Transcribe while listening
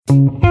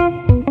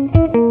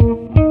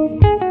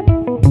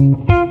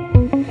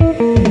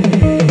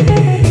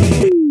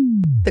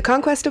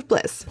Conquest of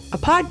Bliss, a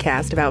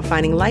podcast about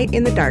finding light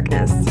in the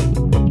darkness.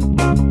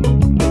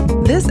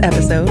 This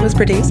episode was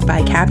produced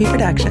by Cappy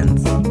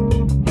Productions.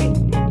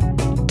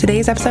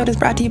 Today's episode is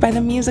brought to you by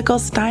the musical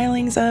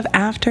stylings of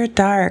After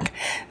Dark.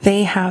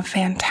 They have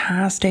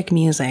fantastic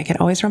music. It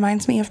always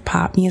reminds me of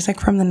pop music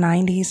from the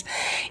 90s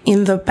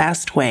in the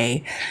best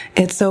way.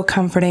 It's so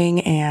comforting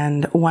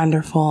and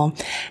wonderful.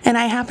 And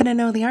I happen to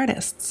know the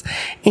artists.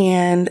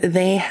 And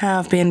they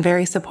have been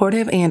very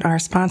supportive and are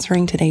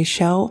sponsoring today's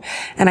show.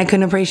 And I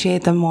couldn't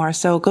appreciate them more.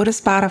 So go to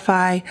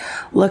Spotify,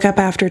 look up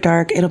After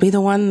Dark. It'll be the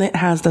one that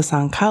has the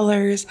song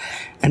Colors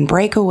and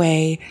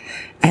Breakaway.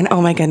 And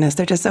oh my goodness,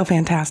 they're just so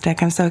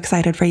fantastic. I'm so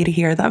excited for you to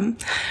hear them.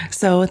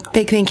 So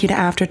big thank you to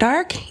After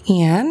Dark,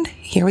 and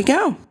here we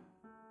go.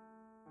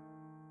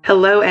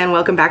 Hello and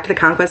welcome back to the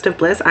Conquest of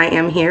Bliss. I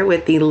am here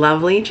with the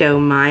lovely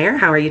Joe Meyer.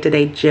 How are you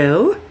today,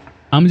 Joe?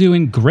 I'm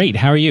doing great.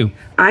 How are you?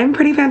 I'm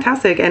pretty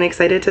fantastic and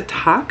excited to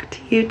talk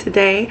to you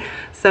today.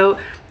 So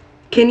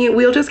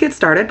we'll just get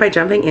started by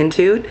jumping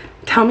into,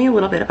 tell me a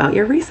little bit about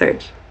your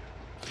research.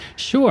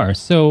 Sure.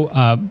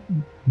 So,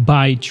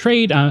 by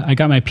trade, I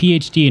got my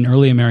PhD in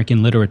early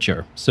American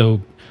literature.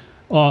 So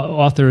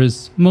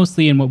authors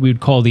mostly in what we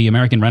would call the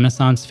American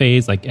Renaissance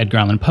phase, like Edgar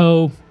Allan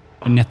Poe,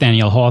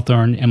 Nathaniel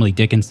Hawthorne, Emily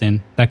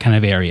Dickinson, that kind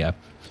of area.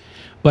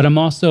 But I'm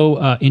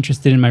also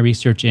interested in my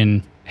research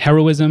in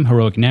heroism,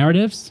 heroic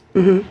narratives.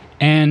 Mm-hmm.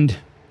 And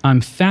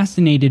I'm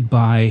fascinated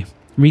by,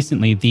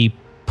 recently, the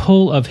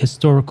pull of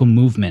historical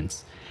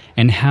movements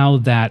and how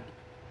that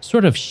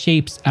sort of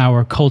shapes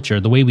our culture,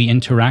 the way we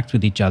interact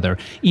with each other,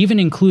 even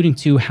including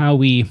to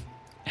how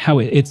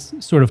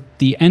it's sort of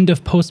the end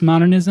of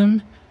postmodernism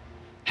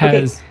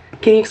has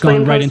Can you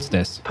explain gone right into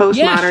this.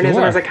 Postmodernism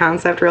sure. as a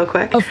concept real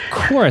quick? Of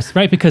course,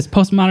 right? Because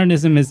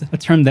postmodernism is a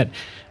term that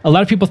a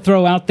lot of people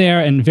throw out there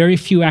and very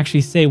few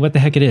actually say what the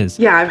heck it is.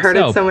 Yeah, I've heard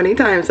it so many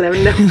times and I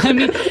have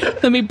no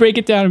let me break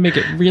it down and make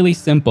it really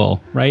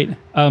simple, right?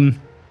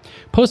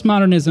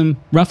 Postmodernism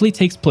roughly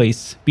takes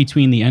place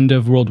between the end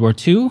of World War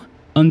II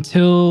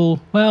until,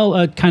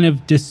 kind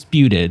of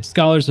disputed.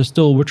 Scholars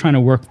we're trying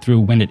to work through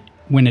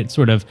when it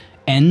sort of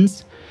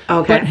ends.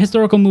 Okay. But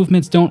historical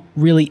movements don't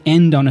really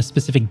end on a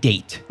specific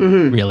date,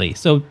 really.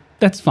 So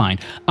that's fine.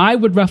 I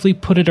would roughly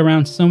put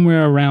it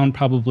somewhere around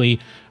probably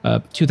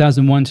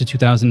 2001 to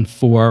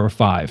 2004 or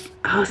 5.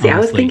 Oh, see, honestly. I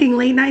was thinking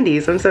late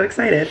 90s. I'm so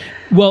excited.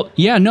 Well,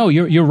 yeah, no,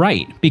 you're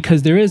right.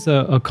 Because there is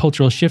a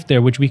cultural shift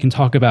there, which we can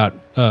talk about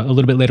a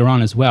little bit later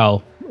on as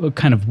well.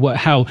 Kind of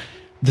how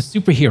the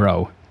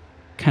superhero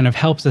kind of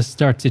helps us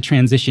start to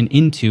transition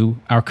into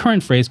our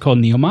current phrase called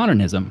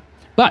neomodernism.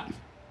 But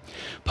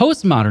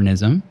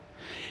postmodernism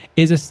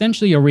is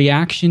essentially a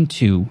reaction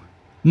to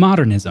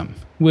modernism,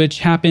 which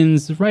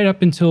happens right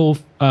up until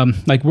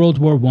like World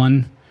War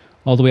I,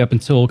 all the way up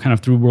until kind of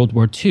through World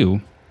War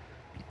II.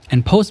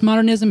 And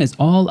postmodernism is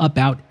all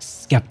about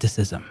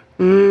skepticism.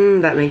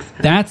 That makes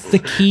sense. That's the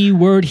key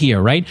word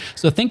here, right?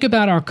 So think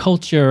about our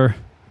culture,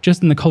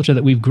 just in the culture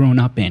that we've grown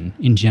up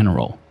in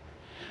general.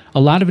 A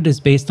lot of it is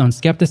based on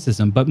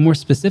skepticism, but more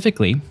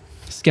specifically,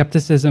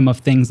 skepticism of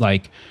things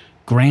like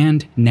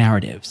grand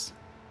narratives.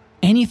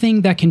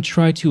 Anything that can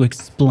try to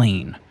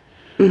explain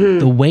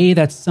the way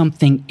that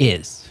something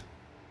is.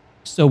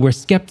 So we're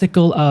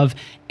skeptical of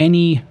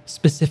any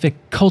specific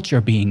culture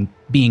being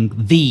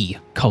the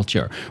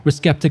culture. We're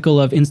skeptical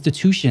of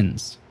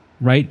institutions,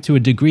 right? To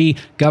a degree,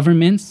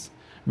 governments,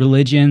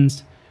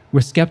 religions. We're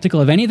skeptical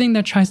of anything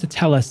that tries to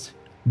tell us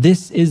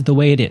this is the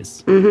way it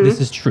is. This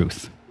is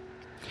truth.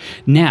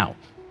 Now,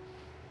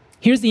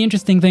 here's the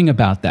interesting thing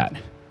about that.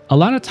 A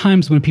lot of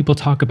times when people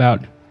talk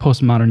about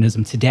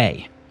postmodernism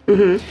today,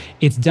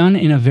 it's done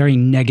in a very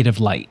negative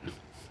light.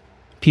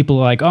 People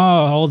are like,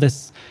 all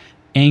this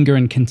anger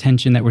and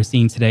contention that we're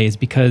seeing today is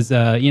because,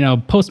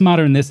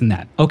 postmodern this and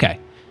that. Okay.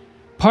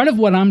 Part of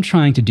what I'm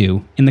trying to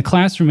do in the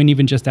classroom and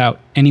even just out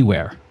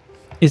anywhere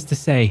is to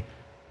say,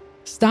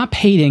 stop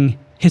hating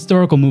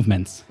historical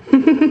movements.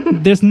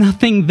 There's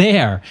nothing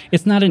there.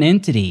 It's not an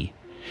entity.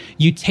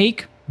 You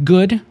take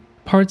good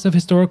parts of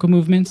historical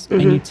movements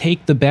and you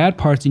take the bad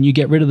parts and you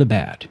get rid of the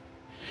bad.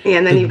 Yeah,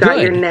 and then you've got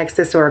your next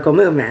historical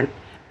movement.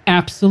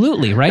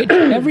 Absolutely, right?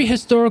 Every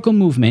historical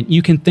movement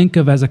you can think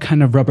of as a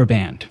kind of rubber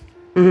band.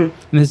 And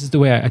this is the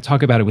way I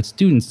talk about it with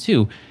students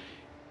too.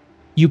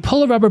 You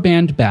pull a rubber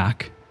band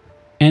back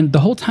and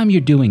the whole time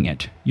you're doing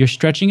it, you're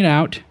stretching it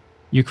out,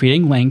 you're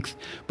creating length,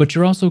 but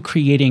you're also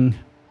creating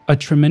a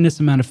tremendous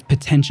amount of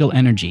potential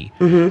energy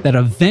that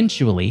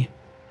eventually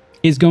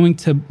is going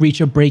to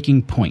reach a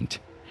breaking point.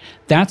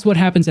 That's what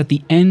happens at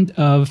the end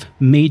of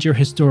major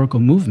historical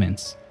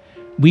movements.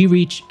 We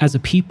reach, as a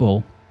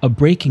people, a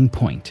breaking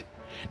point.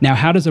 Now,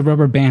 how does a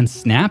rubber band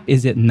snap?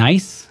 Is it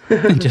nice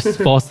and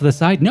just falls to the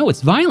side? No,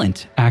 it's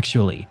violent,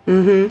 actually.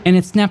 And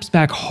it snaps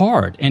back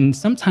hard. And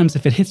sometimes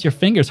if it hits your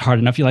fingers hard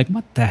enough, you're like,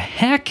 what the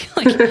heck?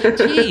 Like,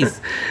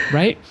 geez,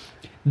 right?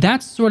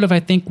 That's sort of, I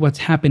think, what's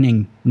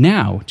happening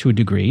now, to a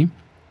degree,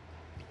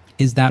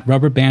 is that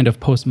rubber band of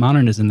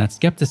postmodernism, that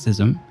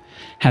skepticism,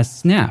 has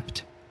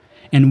snapped.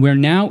 And we're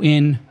now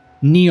in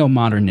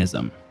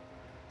neomodernism.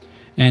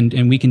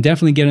 And we can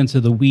definitely get into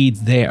the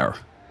weeds there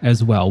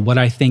as well, what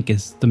I think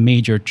is the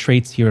major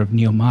traits here of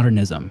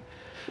neo-modernism.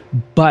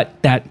 But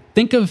that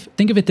think of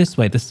it this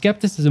way, the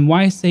skepticism,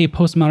 why I say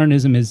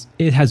postmodernism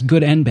it has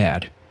good and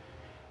bad.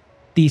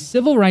 The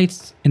civil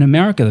rights in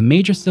America, the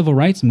major civil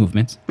rights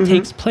movement,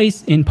 takes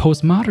place in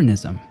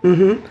postmodernism.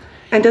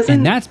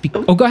 And that's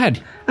go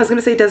ahead. I was going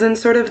to say, doesn't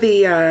sort of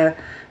the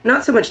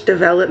not so much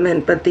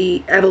development, but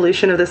the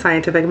evolution of the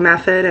scientific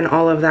method and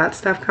all of that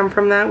stuff come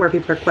from that, where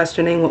people are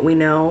questioning what we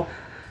know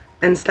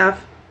and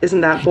stuff?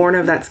 Isn't that born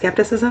of that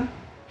skepticism?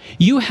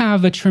 You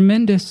have a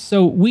tremendous,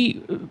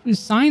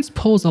 science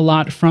pulls a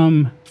lot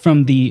from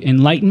the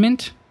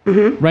Enlightenment,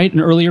 right?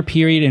 An earlier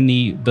period in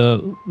the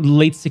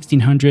late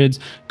 1600s,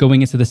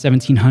 going into the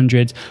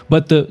 1700s.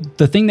 But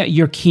the thing that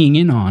you're keying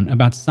in on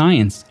about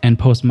science and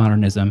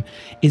postmodernism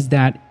is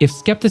that if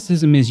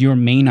skepticism is your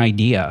main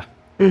idea,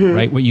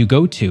 right, what you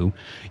go to,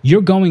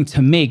 you're going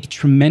to make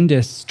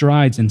tremendous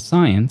strides in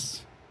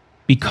science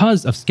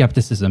because of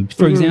skepticism.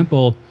 For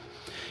example,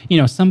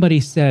 somebody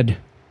said,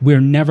 we're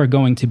never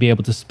going to be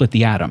able to split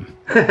the atom.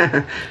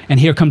 And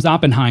here comes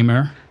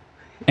Oppenheimer,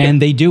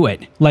 and they do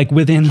it,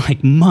 within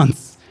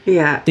months.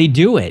 Yeah. They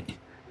do it.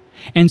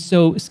 And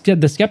so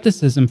the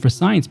skepticism for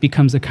science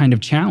becomes a kind of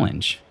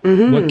challenge.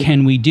 What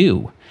can we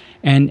do?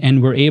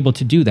 And we're able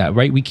to do that,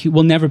 right?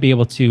 We'll never be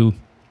able to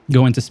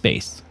go into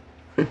space.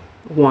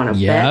 Wanna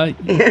bet?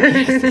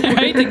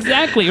 Right,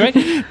 exactly, right?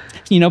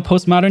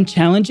 Postmodern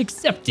challenge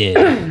accepted,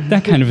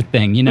 that kind of a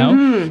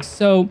thing,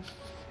 So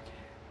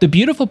the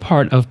beautiful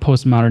part of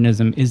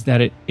postmodernism is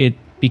that it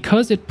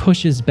because it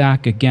pushes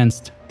back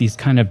against these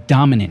kind of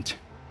dominant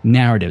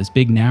narratives,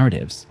 big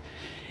narratives,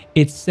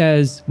 it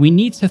says we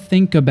need to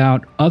think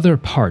about other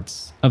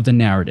parts of the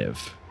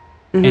narrative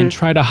and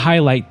try to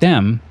highlight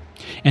them.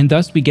 And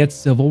thus we get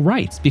civil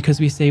rights because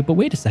we say, but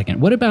wait a second,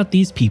 what about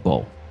these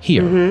people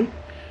here?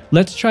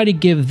 Let's try to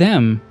give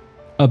them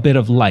a bit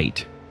of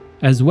light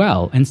as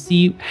well and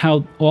see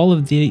how all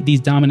of these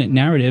dominant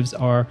narratives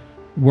are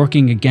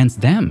working against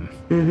them.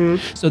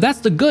 So that's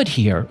the good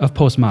here of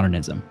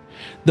postmodernism.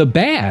 The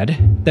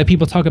bad that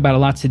people talk about a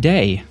lot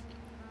today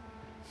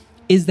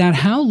is that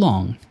how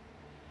long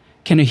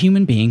can a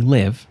human being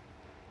live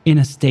in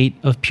a state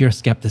of pure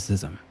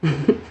skepticism?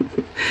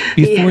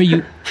 Before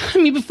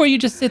you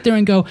just sit there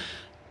and go,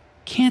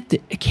 can't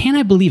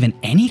I believe in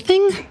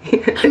anything?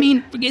 I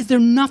mean, is there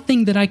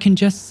nothing that I can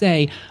just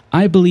say,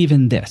 I believe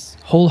in this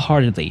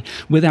wholeheartedly,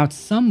 without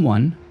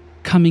someone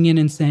coming in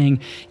and saying,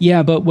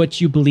 yeah, but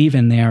what you believe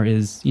in there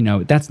is,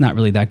 that's not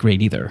really that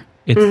great either.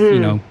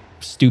 It's,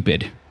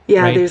 stupid.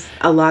 Yeah, right? There's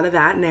a lot of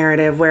that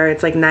narrative where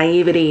it's like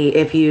naivety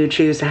if you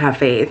choose to have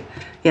faith.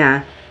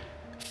 Yeah.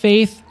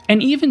 Faith,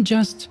 and even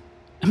just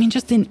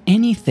in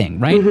anything,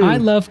 right? I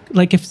love,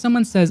 if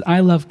someone says, I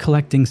love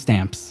collecting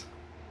stamps,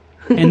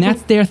 and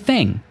that's their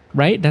thing,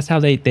 right? That's how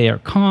they are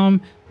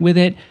calm with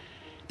it.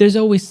 There's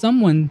always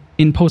someone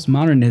in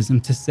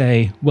postmodernism to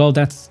say, well,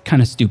 that's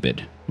kind of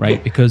stupid,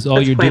 right? Because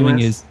all you're doing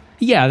is,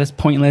 that's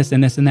pointless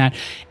and this and that.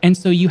 And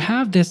so you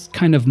have this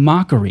kind of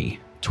mockery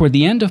toward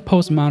the end of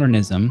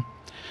postmodernism.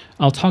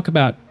 I'll talk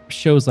about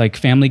shows like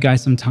Family Guy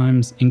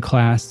sometimes in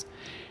class,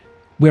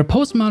 where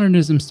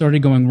postmodernism started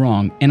going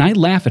wrong. And I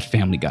laugh at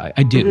Family Guy,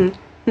 I do.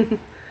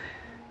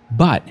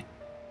 But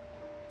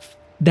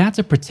that's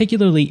a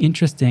particularly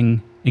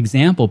interesting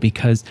example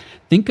because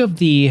think of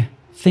the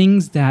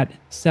things that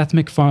Seth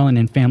MacFarlane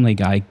in Family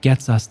Guy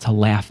gets us to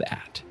laugh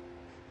at.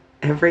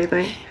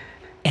 Everything.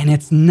 And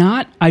it's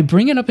not, I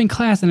bring it up in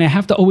class and I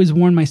have to always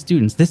warn my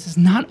students, this is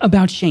not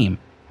about shame.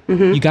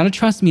 You got to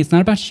trust me, it's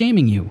not about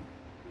shaming you.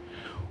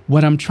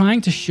 What I'm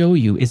trying to show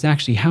you is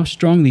actually how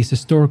strong these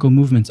historical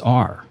movements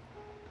are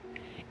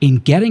in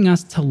getting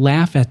us to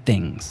laugh at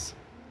things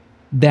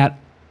that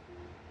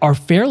are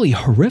fairly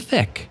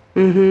horrific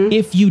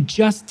if you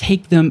just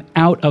take them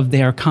out of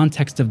their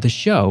context of the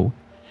show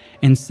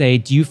and say,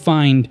 do you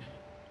find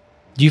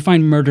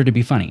murder to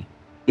be funny?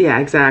 Yeah,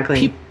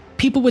 exactly.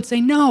 People would say,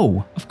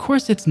 no, of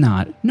course it's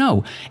not.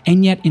 No.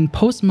 And yet in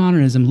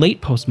postmodernism,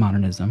 late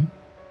postmodernism,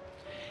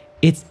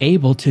 it's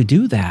able to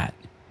do that.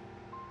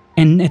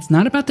 And it's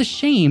not about the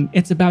shame.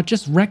 It's about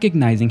just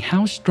recognizing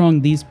how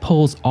strong these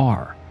pulls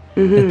are,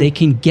 that they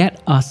can get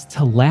us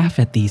to laugh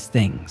at these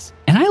things.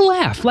 And I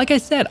laugh. Like I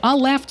said, I'll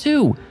laugh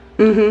too.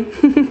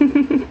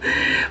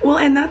 Well,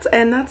 and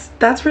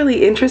that's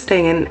really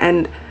interesting.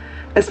 And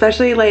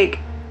especially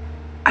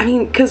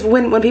because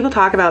when people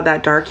talk about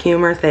that dark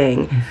humor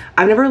thing,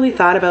 I've never really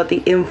thought about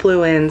the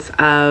influence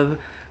of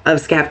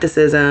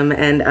skepticism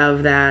and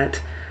of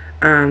that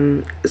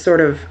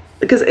sort of,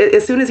 because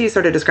as soon as you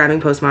started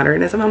describing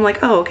postmodernism, I'm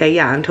like, oh, okay,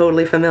 yeah, I'm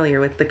totally familiar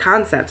with the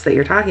concepts that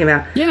you're talking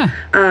about. Yeah.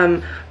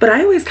 But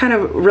I always kind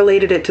of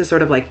related it to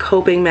sort of like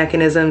coping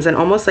mechanisms and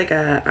almost like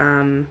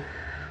a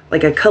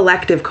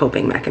collective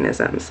coping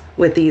mechanisms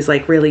with these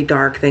like really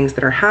dark things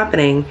that are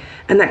happening.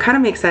 And that kind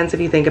of makes sense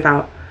if you think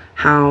about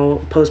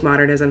how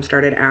postmodernism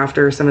started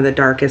after some of the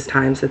darkest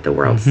times that the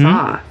world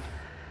saw.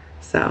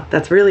 So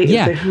that's really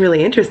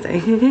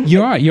interesting.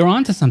 You're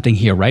onto something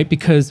here, right?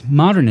 Because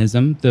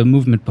modernism, the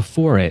movement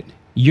before it,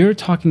 you're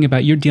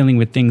dealing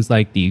with things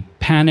like the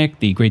panic,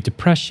 the Great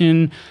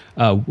Depression,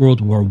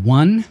 World War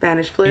I.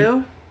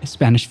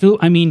 Spanish flu.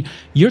 I mean,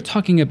 you're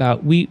talking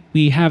about, we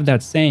have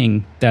that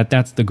saying that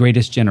that's the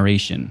greatest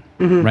generation,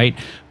 right?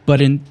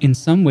 But in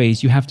some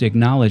ways, you have to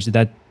acknowledge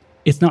that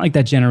it's not like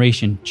that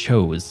generation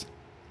chose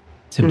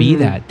to be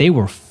that. They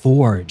were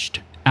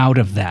forged out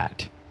of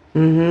that.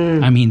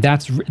 I mean,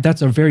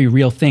 that's a very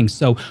real thing.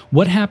 So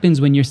what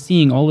happens when you're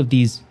seeing all of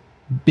these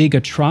big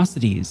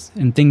atrocities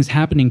and things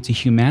happening to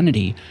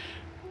humanity?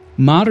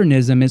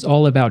 Modernism is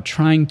all about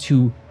trying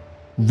to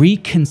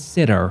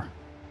reconsider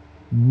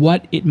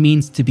what it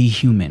means to be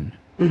human.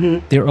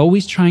 They're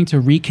always trying to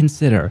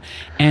reconsider.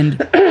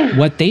 And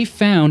what they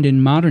found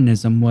in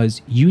modernism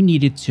was you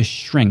needed to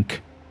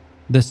shrink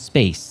the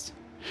space.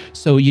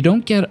 So you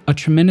don't get a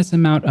tremendous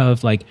amount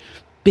of like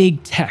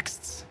big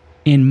texts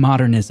in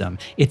modernism.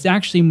 It's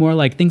actually more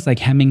like things like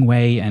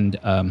Hemingway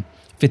and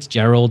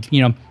Fitzgerald,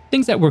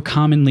 things that were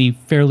commonly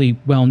fairly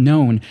well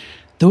known.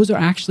 Those are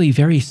actually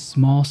very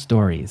small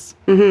stories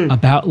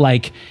about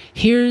like,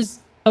 here's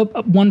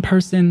one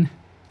person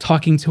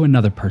talking to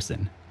another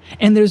person.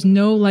 And there's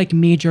no like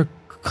major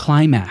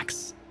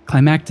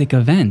climactic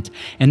event.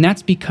 And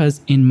that's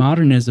because in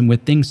modernism,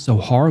 with things so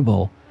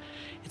horrible,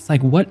 it's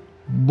like, what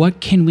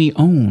can we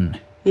own?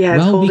 Yeah,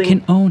 well, we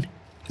can own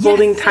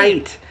holding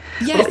tight.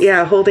 Yes.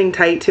 Yeah, holding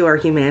tight to our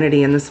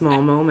humanity in the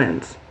small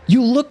moments.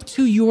 You look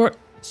to your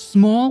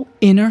small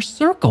inner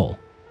circle.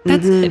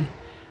 That's it.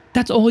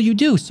 That's all you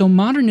do. So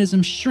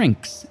modernism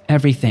shrinks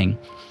everything.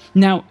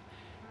 Now,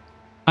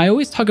 I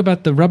always talk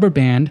about the rubber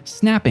band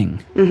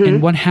snapping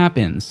and what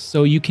happens.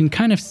 So you can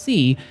kind of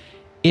see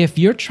if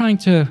you're trying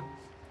to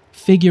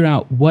figure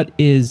out what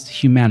is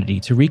humanity,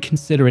 to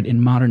reconsider it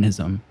in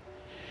modernism,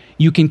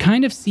 you can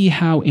kind of see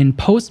how in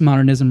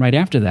postmodernism right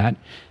after that,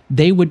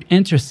 they would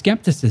enter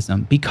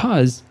skepticism,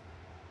 because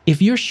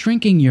if you're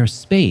shrinking your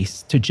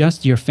space to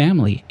just your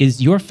family,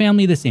 is your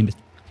family the same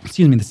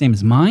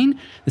as mine?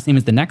 The same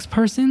as the next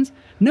person's?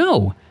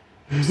 No.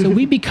 So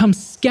we become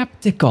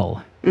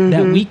skeptical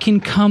that we can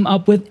come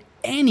up with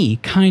any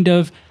kind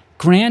of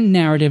grand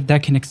narrative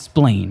that can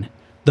explain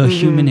the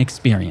human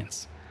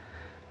experience.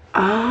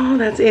 Oh,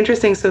 that's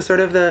interesting. So sort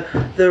of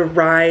the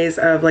rise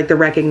of like the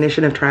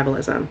recognition of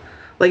tribalism.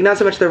 Like not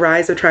so much the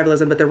rise of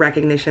tribalism, but the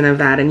recognition of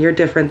that. And you're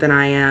different than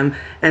I am.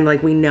 And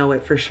like we know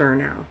it for sure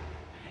now.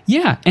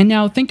 Yeah. And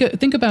now think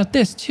about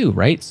this too,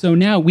 right? So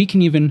now we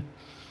can even,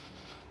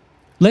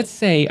 let's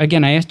say,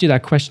 again, I asked you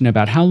that question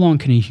about how long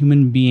can a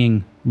human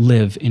being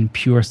live in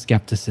pure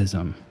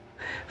skepticism?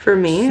 For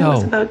me, it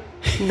was about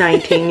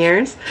 19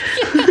 years.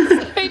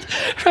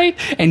 Yes, right.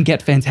 And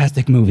get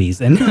fantastic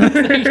movies. And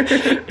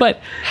but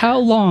how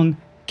long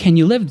can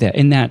you live there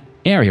in that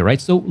area, right?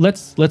 So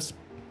let's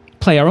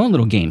play our own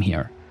little game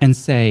here and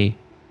say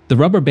the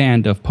rubber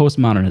band of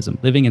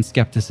postmodernism, living in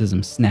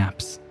skepticism,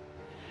 snaps.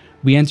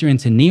 We enter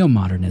into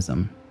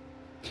neo-modernism.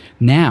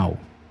 Now,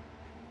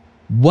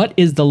 what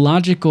is the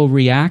logical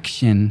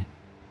reaction,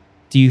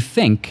 do you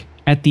think,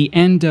 at the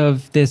end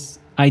of this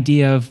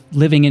idea of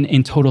living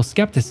in total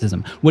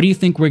skepticism? What do you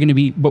think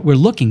what we're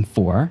looking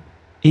for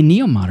in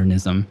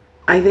neo-modernism?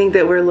 I think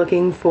that we're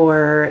looking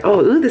for,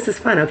 this is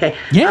fun. Okay.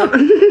 Yeah.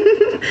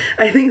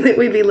 I think that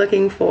we'd be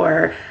looking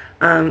for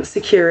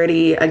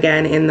security,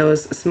 again, in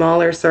those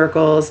smaller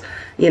circles.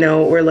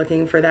 We're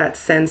looking for that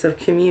sense of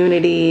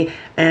community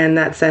and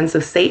that sense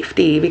of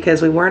safety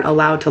because we weren't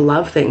allowed to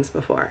love things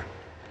before.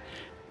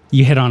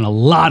 You hit on a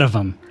lot of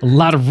them, a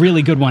lot of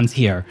really good ones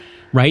here,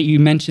 right? You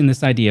mentioned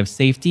this idea of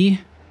safety,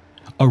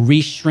 a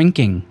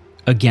re-shrinking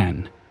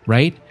again,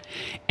 right?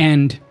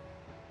 And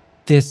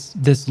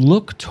this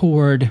look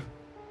toward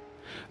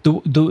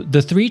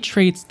the three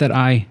traits that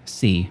I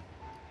see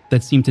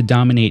that seem to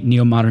dominate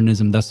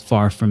neo-modernism thus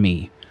far for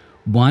me.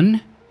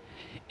 One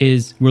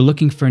is we're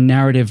looking for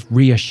narrative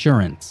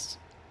reassurance.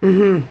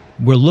 We're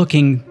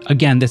looking,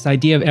 again, this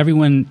idea of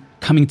everyone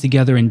coming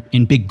together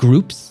in big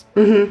groups.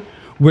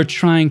 We're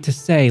trying to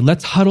say,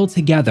 let's huddle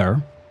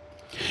together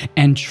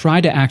and try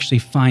to actually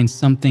find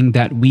something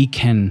that we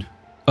can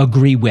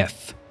agree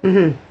with,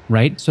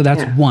 right? So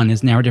that's one,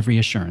 is narrative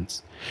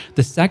reassurance.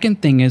 The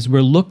second thing is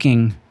we're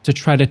looking to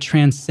try to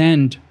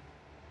transcend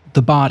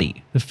the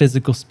body, the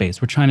physical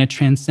space. We're trying to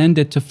transcend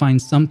it to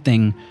find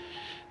something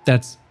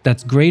that's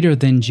greater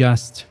than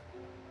just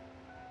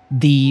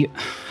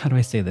how do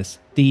I say this?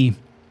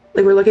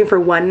 Like we're looking for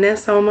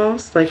oneness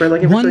almost. Like we're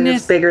looking for something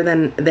that's bigger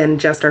than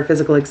just our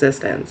physical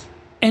existence.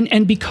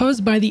 And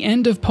because by the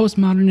end of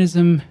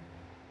postmodernism,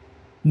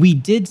 we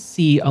did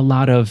see a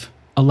lot of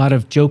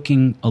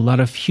joking, a lot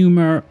of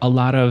humor, a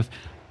lot of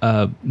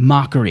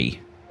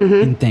mockery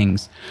in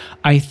things.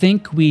 I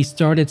think we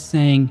started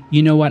saying,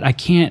 you know what, I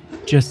can't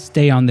just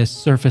stay on this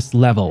surface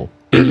level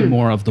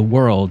anymore of the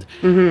world.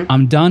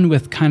 I'm done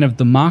with kind of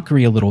the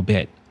mockery a little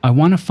bit. I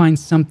want to find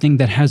something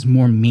that has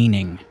more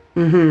meaning.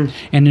 And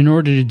in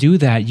order to do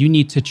that, you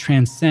need to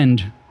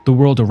transcend the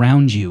world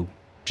around you,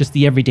 just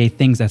the everyday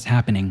things that's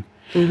happening.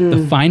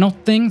 The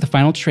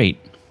final trait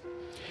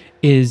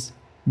is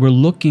we're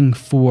looking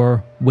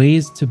for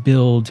ways to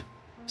build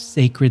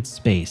sacred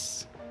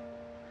space.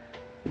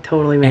 It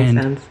totally makes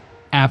sense.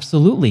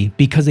 Absolutely,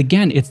 because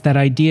again, it's that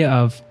idea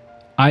of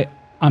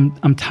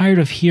I'm tired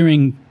of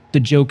hearing the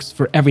jokes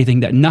for everything,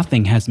 that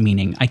nothing has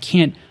meaning. I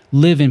can't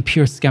live in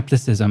pure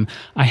skepticism.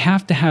 I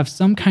have to have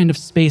some kind of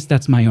space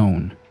that's my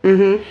own.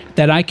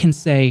 That I can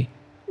say,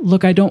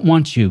 look, I don't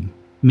want you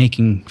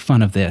making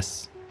fun of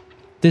this.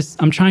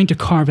 I'm trying to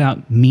carve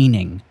out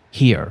meaning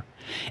here.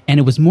 And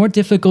it was more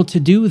difficult to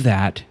do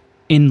that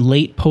in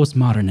late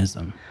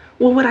postmodernism.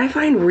 Well, what I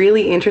find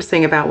really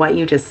interesting about what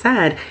you just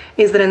said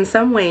is that in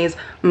some ways,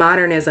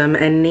 modernism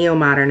and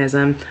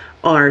neo-modernism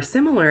are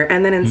similar,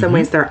 and then in some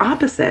ways they're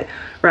opposite,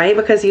 right?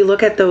 Because you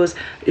look at those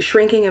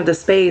shrinking of the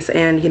space,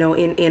 and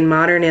in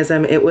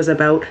modernism it was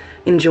about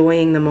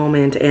enjoying the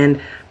moment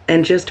and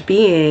just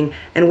being,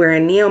 and where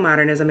in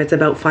neo-modernism it's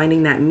about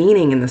finding that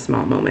meaning in the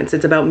small moments.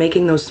 It's about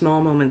making those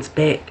small moments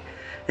big,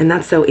 and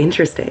that's so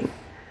interesting.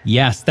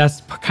 Yes,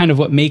 that's kind of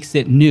what makes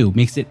it new,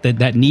 makes it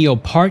that neo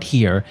part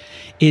here,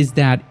 is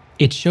that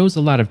it shows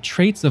a lot of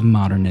traits of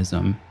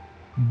modernism,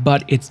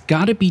 but it's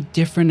got to be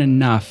different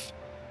enough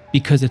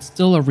because it's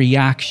still a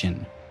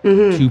reaction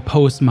to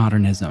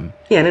postmodernism.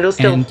 Yeah, and it'll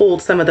still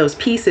hold some of those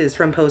pieces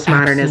from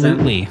postmodernism.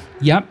 Absolutely.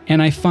 Yep.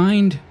 And I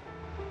find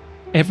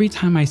every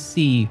time I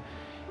see,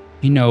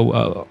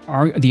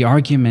 the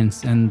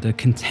arguments and the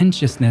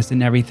contentiousness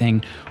and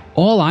everything,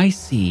 all I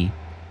see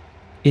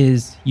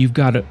is you've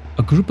got a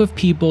group of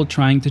people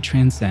trying to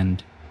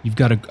transcend. You've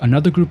got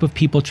another group of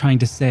people trying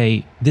to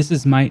say, this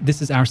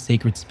is our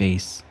sacred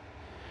space,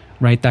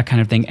 right? That kind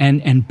of thing.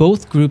 And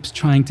both groups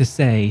trying to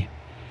say,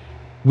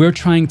 we're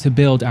trying to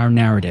build our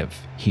narrative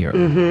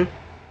here.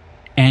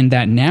 And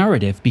that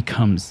narrative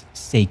becomes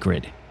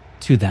sacred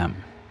to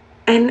them.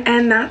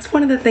 And that's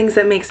one of the things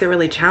that makes it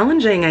really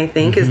challenging, I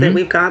think, is that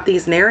we've got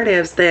these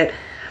narratives that,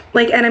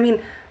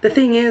 the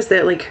thing is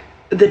that,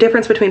 the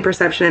difference between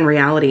perception and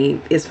reality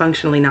is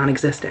functionally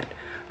non-existent,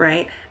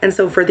 right? And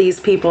so for these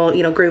people,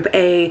 group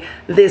A,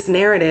 this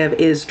narrative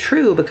is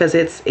true because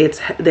it's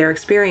their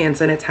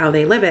experience and it's how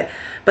they live it.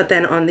 But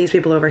then on these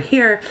people over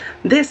here,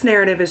 this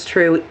narrative is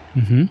true,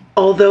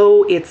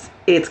 although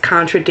it's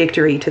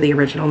contradictory to the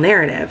original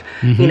narrative.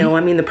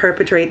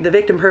 The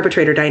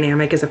victim-perpetrator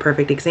dynamic is a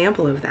perfect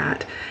example of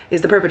that.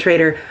 Is the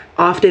perpetrator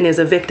often is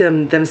a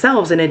victim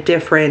themselves in a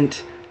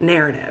different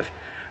narrative.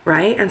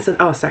 Right? And so,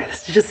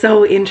 this is just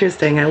so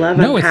interesting. I love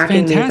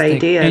unpacking these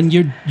ideas. And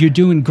you're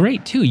doing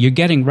great too. You're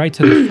getting right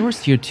to the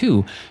source here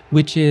too,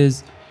 which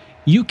is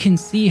you can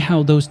see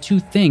how those two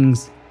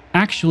things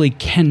actually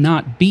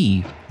cannot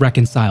be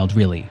reconciled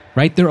really,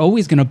 right? They're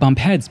always going to bump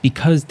heads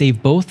because they've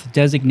both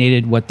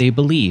designated what they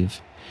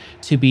believe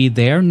to be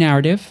their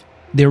narrative.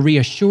 They're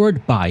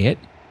reassured by it.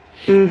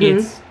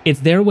 It's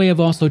their way of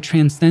also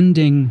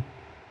transcending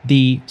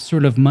the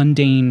sort of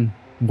mundane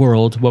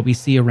world, what we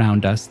see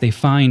around us. They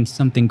find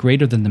something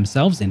greater than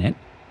themselves in it.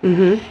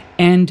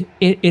 And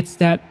it's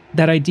that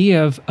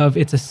idea of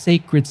it's a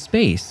sacred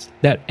space,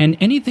 and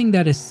anything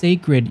that is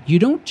sacred, you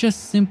don't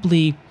just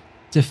simply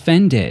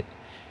defend it.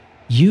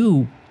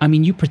 You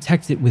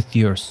protect it with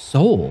your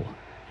soul.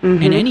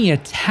 And any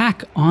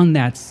attack on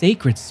that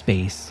sacred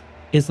space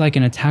is like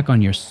an attack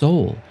on your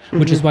soul,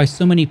 which is why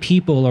so many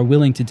people are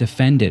willing to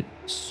defend it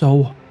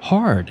so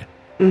hard.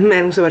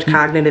 And so much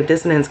cognitive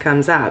dissonance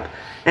comes up.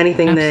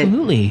 Anything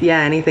Absolutely.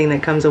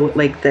 That comes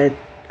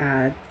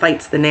that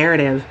fights the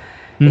narrative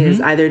is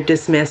either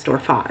dismissed or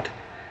fought,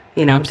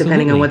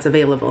 depending on what's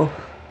available.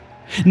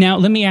 Now,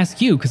 let me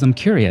ask you, because I'm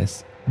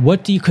curious,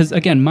 because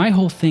again, my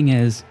whole thing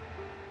is,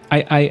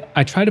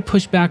 I try to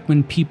push back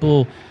when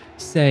people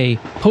say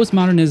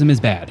postmodernism is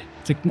bad.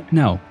 It's like,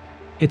 no,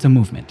 it's a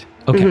movement.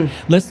 Okay,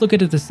 let's look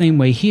at it the same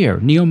way here.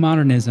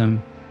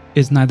 Neo-modernism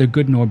is neither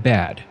good nor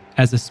bad.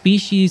 As a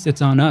species,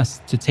 it's on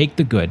us to take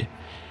the good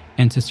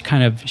and to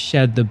kind of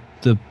shed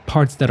the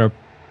parts that are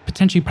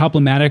potentially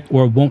problematic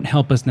or won't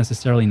help us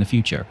necessarily in the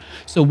future.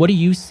 So what do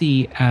you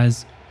see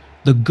as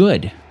the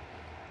good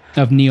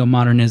of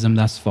neo-modernism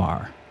thus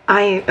far?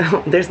 I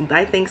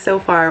think so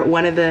far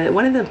one of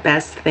the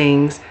best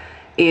things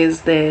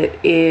is that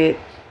it.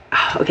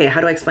 Okay,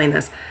 how do I explain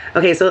this?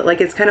 Okay, so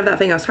it's kind of that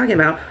thing I was talking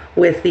about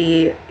with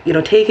the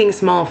taking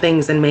small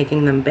things and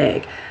making them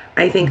big.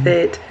 I think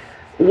that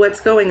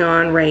what's going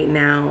on right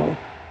now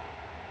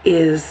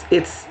is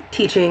it's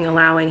teaching,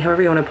 allowing,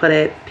 however you want to put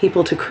it,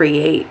 people to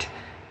create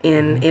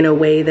in a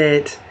way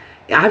that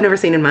I've never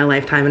seen in my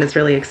lifetime, and it's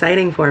really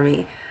exciting for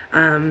me.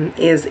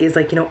 Is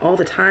all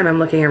the time I'm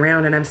looking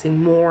around and I'm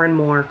seeing more and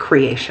more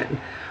creation,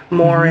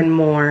 more and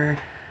more.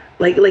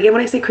 Like when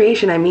I say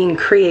creation, I mean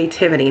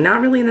creativity, not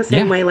really in the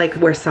same way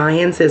where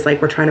science is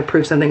we're trying to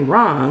prove something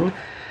wrong,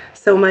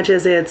 so much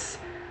as it's,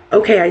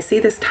 okay, I see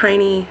this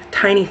tiny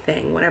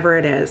thing, whatever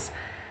it is,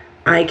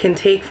 I can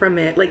take from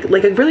it,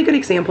 a really good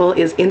example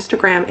is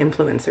Instagram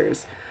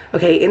influencers.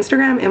 Okay,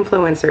 Instagram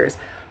influencers,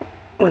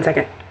 one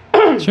second.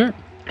 Sure.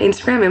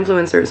 Instagram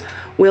influencers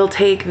will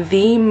take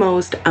the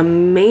most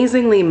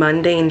amazingly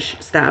mundane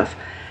stuff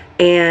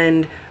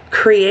and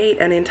create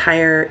an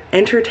entire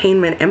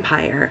entertainment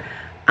empire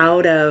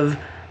out of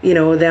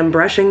them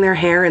brushing their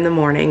hair in the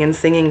morning and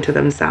singing to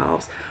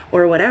themselves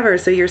or whatever.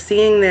 So you're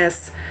seeing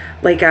this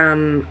like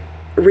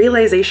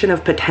realization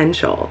of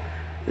potential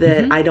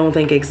that I don't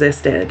think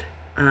existed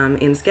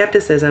in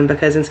skepticism,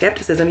 because in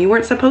skepticism you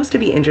weren't supposed to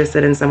be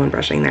interested in someone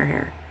brushing their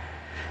hair.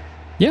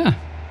 Yeah,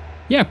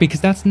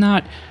 because that's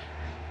not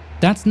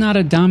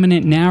a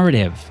dominant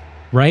narrative,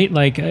 right?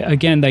 Like,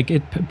 again,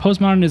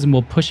 postmodernism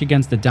will push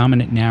against the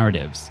dominant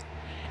narratives.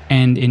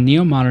 And in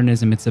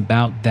neo-modernism, it's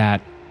about that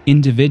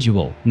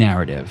individual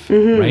narrative,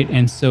 right?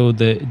 And so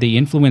the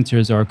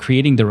influencers are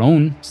creating their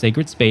own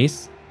sacred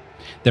space,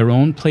 their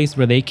own place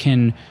where they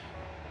can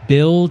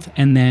build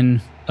and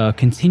then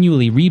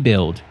continually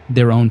rebuild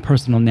their own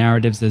personal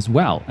narratives as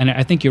well. And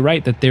I think you're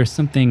right that there's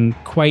something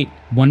quite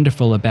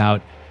wonderful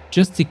about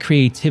just the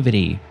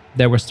creativity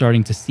that we're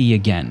starting to see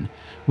again,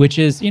 which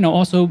is,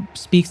 also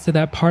speaks to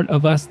that part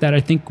of us that I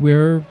think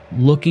we're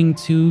looking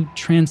to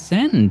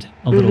transcend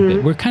a little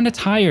bit. We're kind of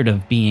tired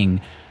of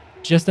being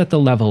just at the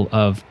level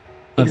of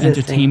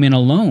entertainment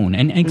alone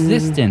and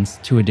existence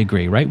to a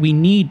degree, right? We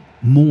need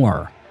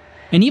more.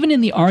 And even in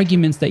the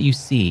arguments that you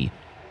see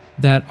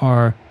that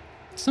are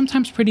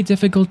sometimes pretty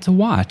difficult to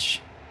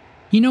watch,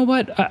 you know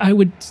what? I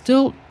would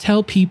still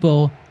tell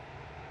people,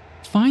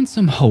 find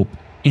some hope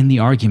in the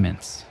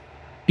arguments,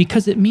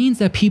 because it means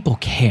that people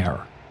care.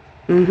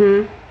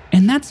 And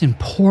that's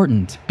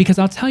important, because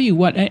I'll tell you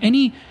what,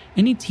 any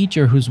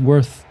teacher who's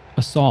worth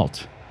a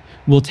salt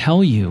will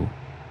tell you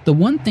the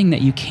one thing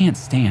that you can't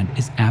stand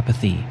is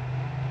apathy.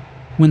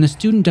 When the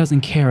student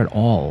doesn't care at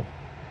all,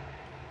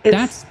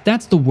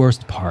 that's the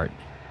worst part.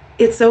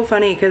 It's so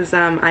funny because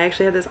I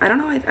actually had this, I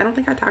don't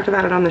think I talked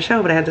about it on the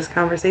show, but I had this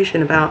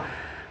conversation about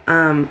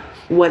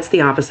what's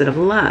the opposite of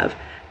love.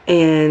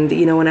 And,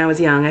 when I was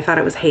young, I thought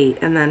it was hate.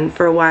 And then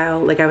for a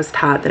while, I was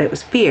taught that it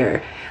was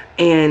fear.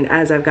 And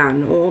as I've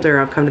gotten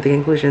older, I've come to the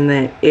conclusion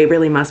that it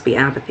really must be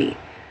apathy,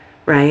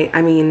 right?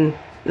 I mean,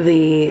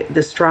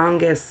 the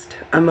strongest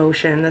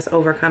emotion, this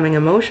overcoming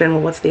emotion,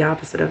 well, what's the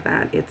opposite of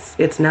that?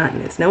 It's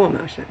none. It's no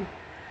emotion.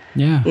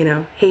 Yeah.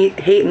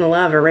 Hate and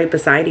love are right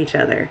beside each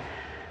other.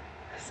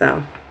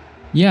 So.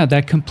 Yeah,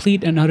 that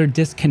complete and utter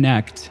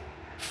disconnect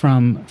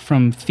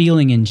from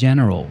feeling in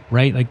general,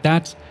 right? Like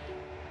that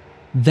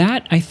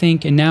I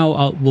think, and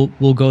now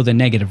we'll go the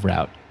negative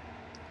route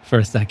for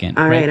a second,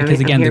 all right? Because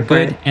again, the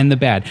good and the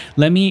bad.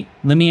 Let me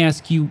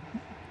ask you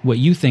what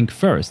you think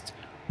first.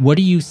 What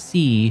do you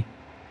see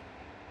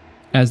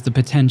as the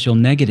potential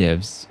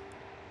negatives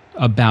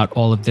about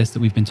all of this that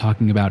we've been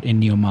talking about in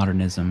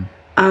neo-modernism?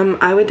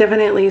 I would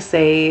definitely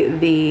say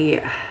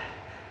the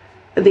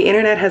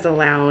internet has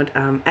allowed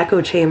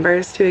echo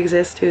chambers to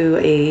exist to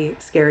a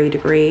scary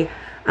degree.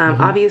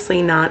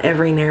 Obviously, not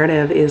every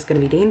narrative is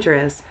going to be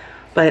dangerous,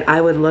 but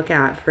I would look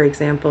at, for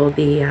example,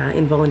 the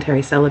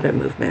involuntary celibate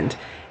movement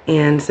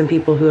and some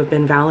people who have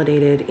been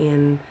validated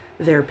in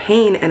their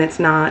pain, and it's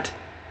not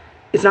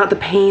the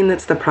pain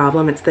that's the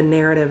problem, it's the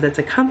narrative that's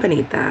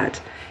accompanied that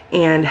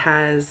and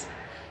has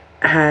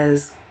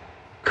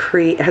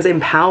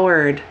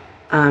empowered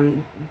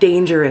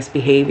dangerous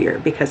behavior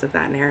because of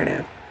that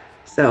narrative.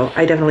 So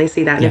I definitely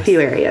see that in a few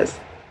areas.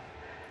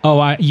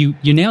 Oh, you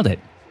nailed it.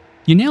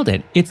 You nailed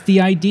it. It's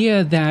the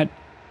idea that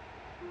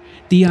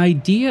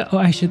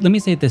let me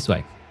say it this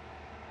way.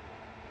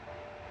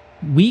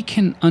 We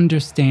can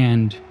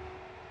understand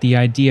the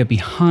idea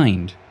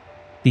behind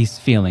these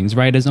feelings,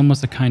 right? As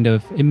almost a kind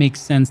of, it makes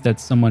sense that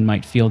someone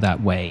might feel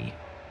that way.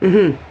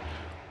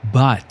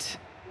 But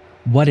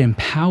what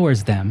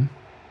empowers them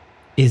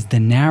is the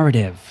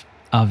narrative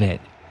of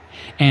it.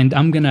 And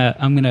I'm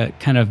gonna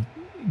kind of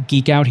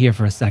geek out here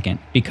for a second,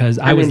 because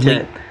I was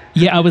late.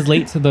 Yeah, I was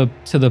late to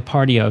the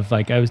party of,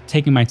 I was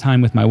taking my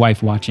time with my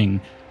wife watching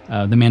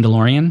The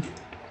Mandalorian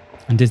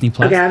on Disney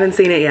Plus. Okay, I haven't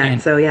seen it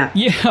yet, so yeah.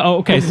 Yeah,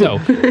 okay, so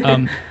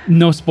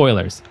no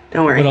spoilers.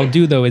 Don't worry. What I'll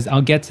do though is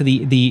I'll get to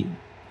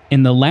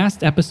in the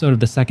last episode of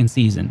the second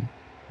season,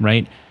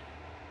 right?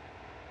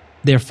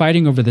 They're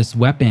fighting over this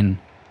weapon,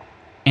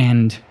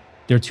 and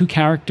there are two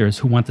characters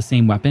who want the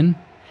same weapon,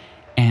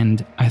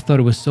 and I thought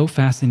it was so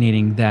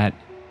fascinating that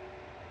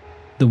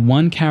the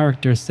one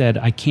character said,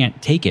 "I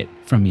can't take it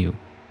from you."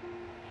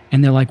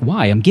 And they're like,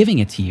 "Why? I'm giving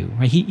it to you."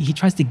 Right? He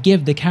tries to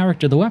give the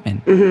character the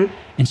weapon,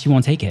 and she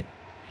won't take it.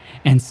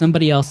 And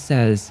somebody else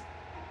says,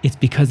 "It's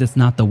because it's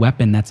not the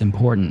weapon that's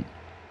important.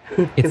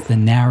 It's the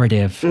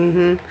narrative."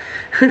 And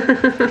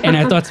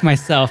I thought to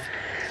myself,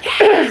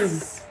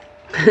 yes,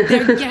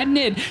 they're getting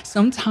it.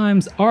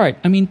 Sometimes art,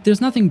 I mean,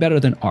 there's nothing better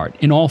than art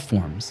in all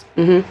forms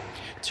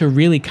to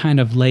really kind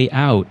of lay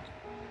out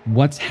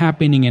what's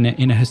happening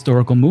in a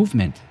historical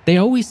movement. They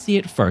always see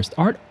it first.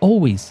 Art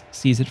always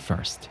sees it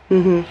first.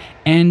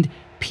 And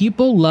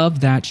people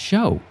love that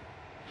show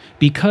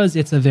because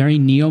it's a very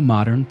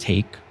neo-modern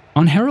take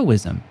on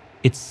heroism.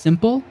 It's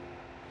simple,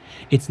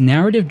 it's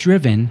narrative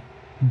driven,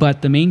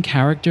 but the main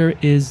character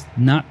is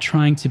not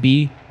trying to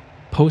be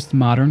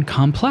postmodern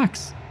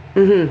complex.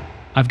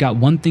 I've got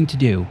one thing to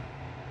do,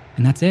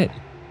 and that's it.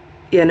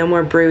 Yeah, no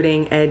more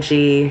brooding,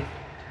 edgy.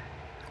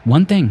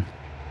 One thing.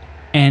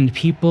 And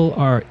people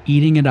are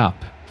eating it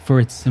up for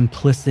its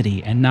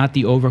simplicity and not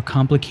the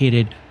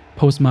overcomplicated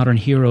postmodern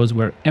heroes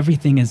where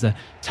everything is a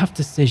tough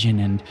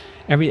decision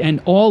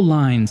and all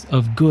lines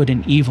of good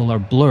and evil are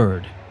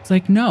blurred. It's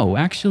like, no,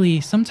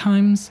 actually,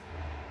 sometimes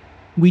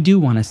we do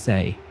want to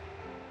say,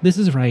 this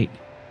is right,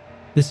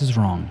 this is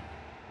wrong.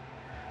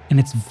 And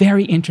it's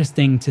very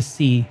interesting to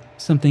see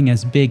something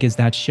as big as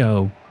that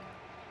show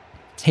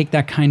take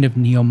that kind of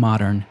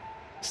neo-modern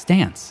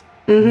stance.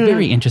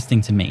 Very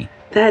interesting to me.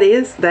 That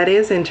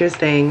is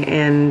interesting.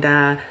 And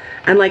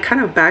like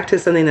kind of back to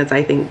something that's,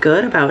 I think,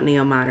 good about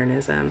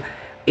neo-modernism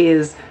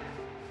is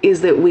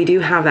that we do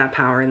have that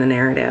power in the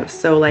narrative.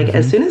 So like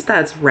as soon as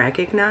that's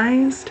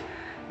recognized,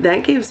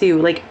 that gives you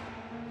like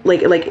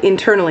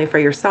internally for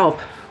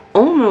yourself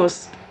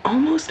almost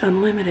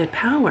unlimited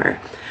power,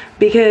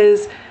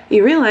 because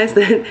you realize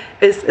that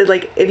it's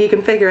like if you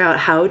can figure out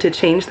how to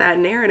change that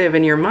narrative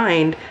in your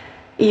mind,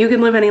 you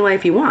can live any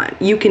life you want.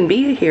 You can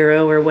be a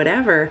hero or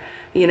whatever,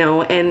 you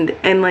know,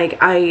 and like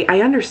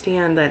I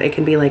understand that it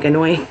can be like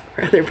annoying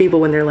for other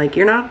people when they're like,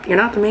 you're not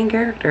the main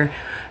character.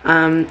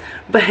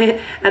 But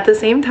at the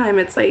same time,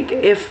 it's like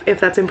if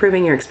that's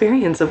improving your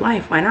experience of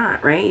life, why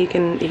not, right? You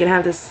can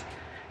have this.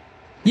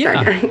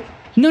 Yeah. Sorry.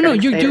 No,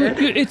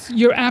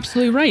 you're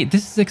absolutely right.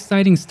 This is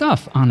exciting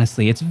stuff,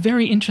 honestly. It's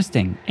very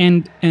interesting.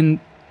 And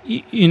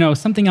you know,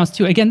 something else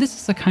too. Again, this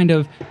is a kind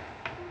of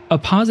a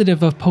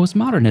positive of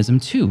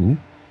postmodernism too,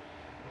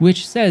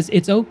 which says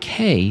it's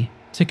okay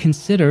to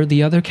consider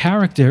the other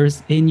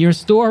characters in your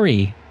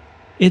story.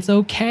 It's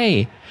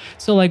okay.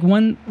 So like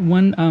one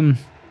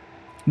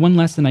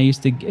lesson I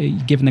used to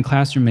give in the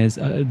classroom is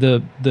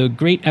the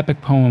great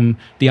epic poem,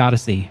 The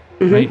Odyssey,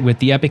 right? With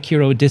the epic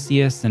hero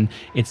Odysseus, and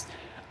it's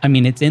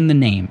in the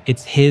name.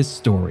 It's his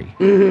story.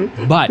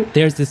 But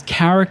there's this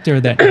character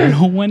that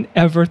no one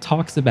ever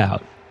talks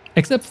about,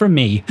 except for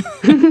me.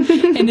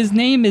 And his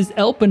name is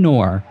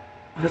Elpenor.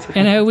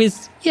 And I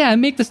always, I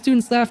make the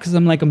students laugh because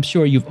I'm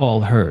sure you've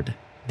all heard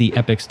the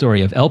epic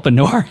story of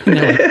Elpenor. And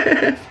they're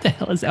like, what the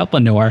hell is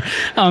Elpenor?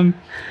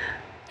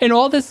 And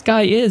all this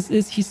guy is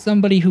he's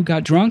somebody who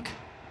got drunk,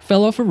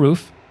 fell off a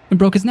roof, and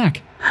broke his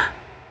neck.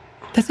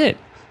 That's it.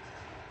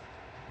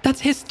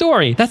 That's his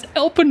story. That's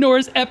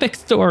Elpenor's epic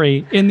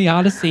story in the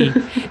Odyssey.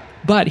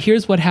 But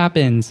here's what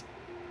happens.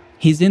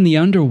 He's in the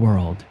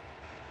underworld.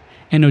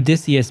 And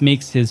Odysseus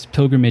makes his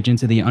pilgrimage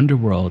into the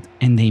underworld,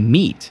 and they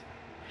meet.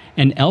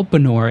 And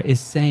Elpenor is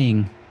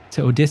saying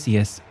to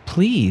Odysseus,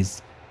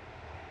 please,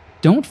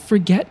 don't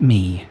forget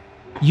me.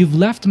 You've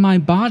left my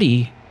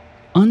body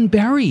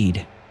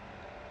unburied.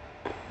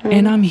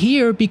 And I'm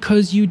here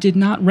because you did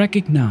not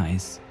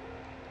recognize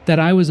that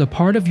I was a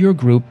part of your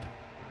group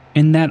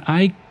and that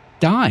I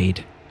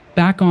died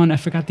back on, I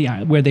forgot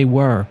where they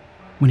were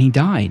when he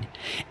died.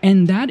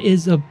 And that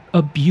is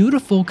a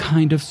beautiful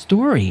kind of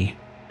story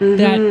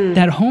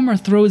that Homer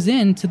throws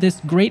into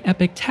this great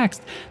epic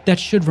text that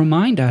should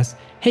remind us,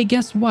 hey,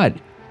 guess what?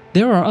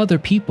 There are other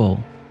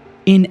people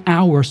in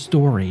our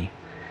story.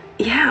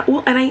 Yeah,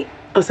 well, and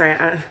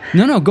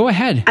No, go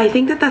ahead. I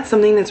think that that's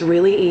something that's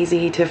really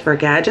easy to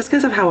forget just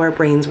because of how our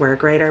brains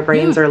work, right? Our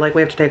brains are like,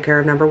 we have to take care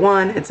of number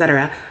one,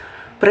 etc.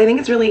 But I think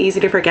it's really easy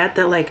to forget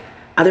that, like,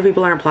 other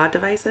people aren't plot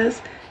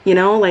devices. You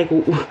know, like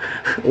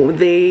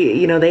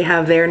they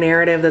have their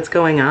narrative that's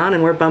going on,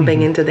 and we're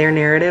bumping into their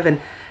narrative,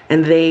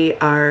 and they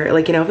are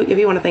like, you know, if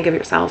you want to think of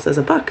yourselves as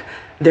a book,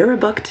 they're a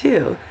book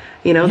too.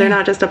 You know, they're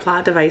not just a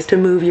plot device to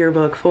move your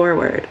book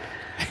forward.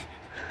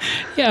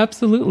 Yeah,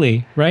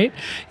 absolutely. Right.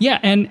 Yeah.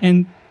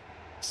 And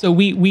so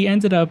we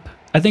ended up,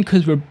 I think,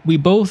 because we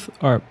both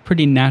are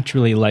pretty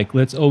naturally like,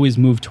 let's always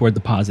move toward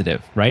the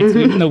positive, right? So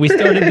even though we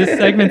started this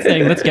segment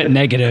saying, let's get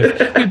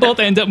negative, we both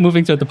end up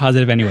moving toward the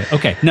positive anyway.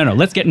 Okay. No,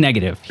 let's get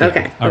negative here.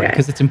 Okay. All right.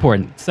 Because it's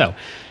important. So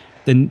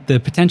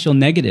the potential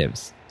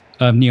negatives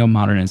of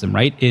neo-modernism,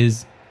 right,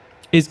 is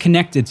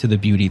connected to the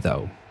beauty,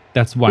 though.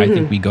 That's why I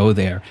think we go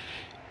there.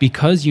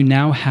 Because you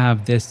now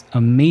have this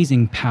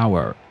amazing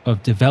power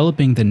of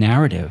developing the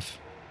narrative,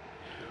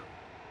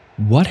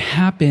 what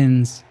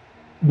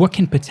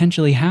can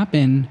potentially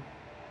happen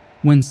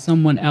when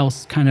someone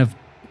else kind of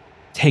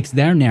takes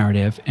their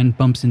narrative and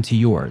bumps into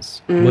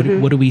yours? What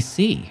do we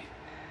see?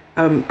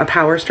 A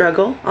power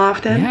struggle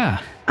often.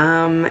 Yeah.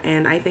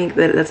 And I think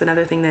that's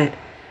another thing that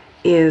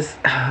is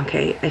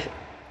okay.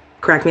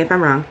 Correct me if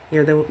I'm wrong.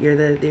 You're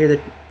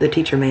the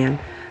teacher man.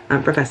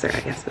 Professor, I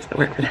guess is the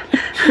word for that.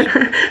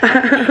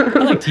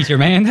 I like teacher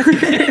man.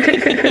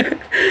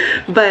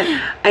 But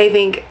I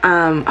think,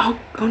 oh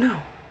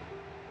no.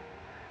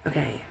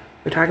 Okay,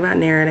 we're talking about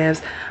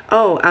narratives.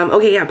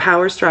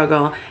 Power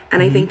struggle.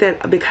 And I think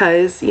that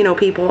because, you know,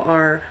 people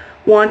are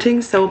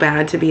wanting so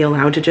bad to be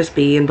allowed to just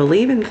be and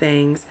believe in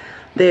things,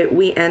 that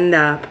we end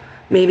up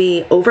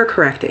maybe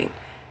overcorrecting.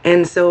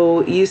 And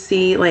so you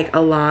see like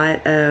a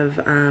lot of,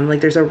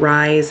 there's a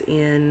rise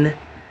in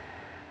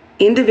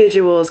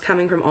individuals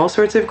coming from all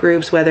sorts of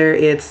groups, whether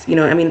it's, you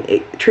know,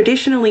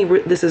 traditionally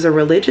this is a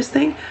religious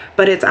thing,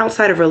 but it's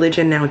outside of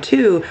religion now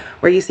too,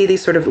 where you see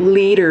these sort of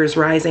leaders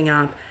rising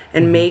up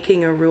and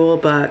making a rule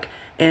book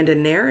and a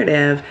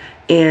narrative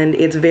And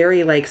it's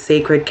very like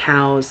sacred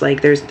cows.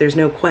 Like there's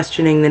no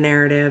questioning the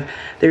narrative.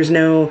 There's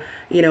no,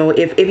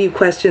 if you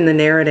question the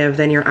narrative,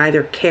 then you're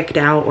either kicked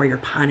out or you're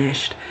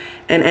punished.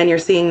 And you're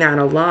seeing that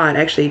a lot. I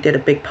actually did a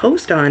big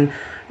post on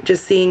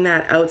just seeing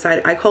that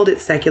outside. I called it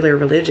secular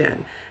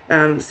religion.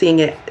 Seeing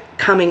it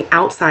coming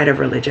outside of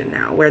religion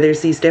now, where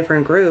there's these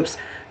different groups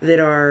that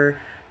are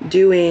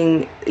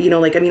doing,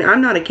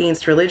 I'm not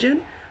against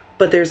religion,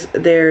 but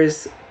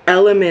there's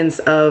elements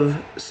of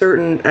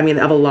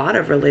of a lot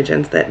of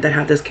religions that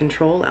have this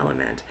control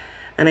element.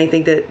 And I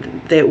think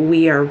that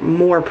we are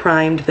more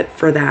primed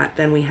for that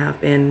than we have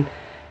been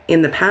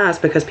in the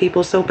past, because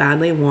people so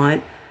badly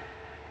want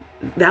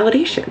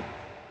validation,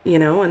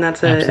 and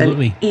that's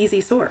an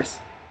easy source.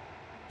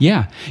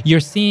 Yeah. You're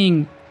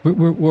seeing,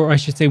 we're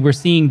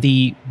seeing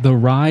the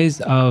rise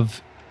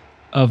of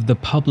the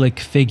public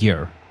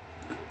figure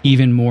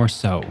even more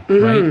so,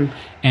 right?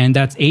 And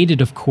that's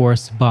aided, of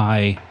course,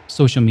 by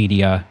social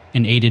media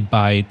and aided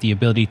by the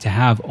ability to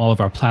have all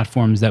of our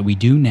platforms that we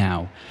do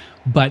now.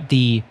 But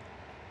the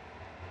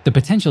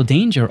potential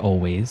danger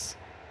always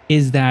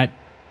is that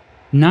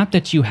not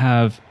that you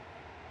have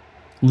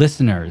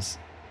listeners,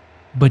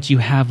 but you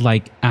have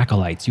like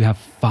acolytes, you have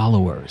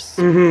followers.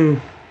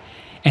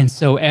 And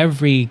so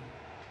every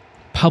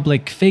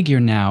public figure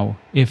now,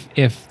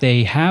 if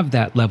they have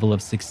that level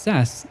of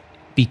success,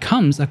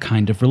 becomes a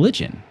kind of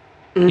religion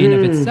in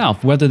of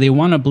itself, whether they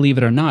want to believe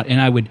it or not.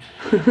 And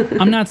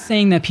I'm not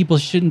saying that people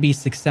shouldn't be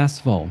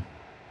successful.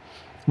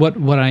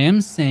 What I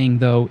am saying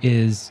though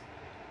is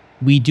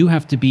we do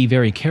have to be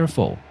very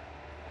careful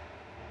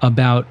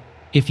about,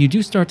 if you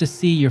do start to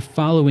see your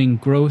following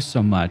grow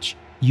so much,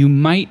 you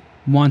might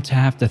want to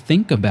have to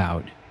think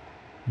about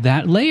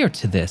that layer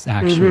to this,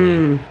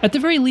 actually. At the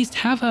very least,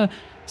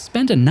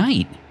 spend a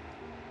night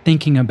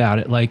thinking about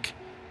it. Like,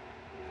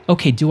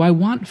 okay, do I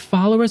want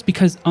followers?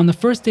 Because on the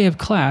first day of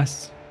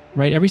class,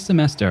 right, every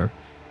semester,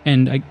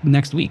 and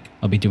next week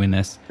I'll be doing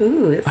this.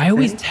 I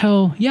always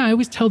tell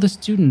the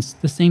students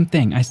the same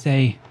thing. I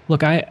say,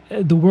 look,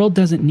 the world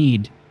doesn't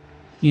need,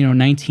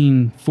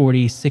 19,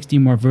 40, 60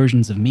 more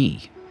versions of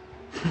me.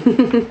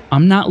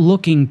 I'm not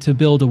looking to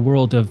build a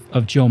world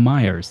of Joe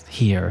Myers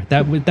here.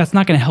 That's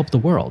not going to help the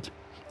world.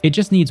 It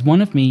just needs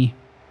one of me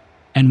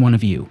and one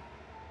of you.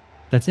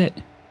 That's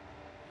it.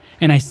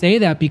 And I say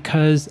that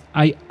because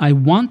I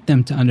want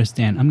them to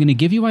understand. I'm going to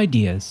give you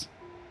ideas,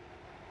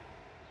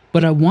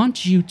 but I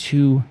want you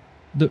to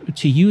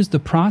use the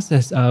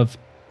process of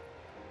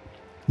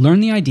learn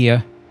the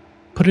idea,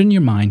 put it in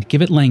your mind,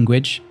 give it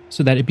language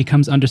so that it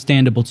becomes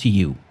understandable to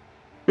you.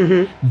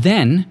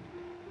 Then,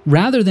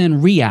 rather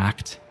than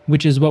react,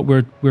 which is what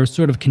we're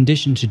sort of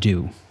conditioned to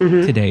do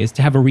today, is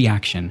to have a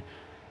reaction.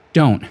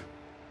 Don't.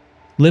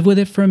 Live with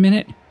it for a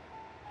minute.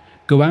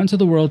 Go out into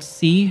the world,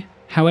 see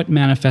how it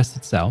manifests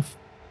itself.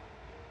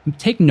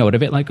 Take note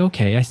of it, like,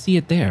 okay, I see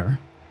it there.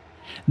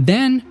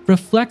 Then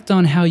reflect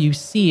on how you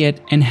see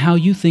it and how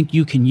you think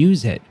you can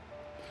use it.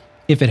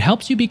 If it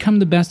helps you become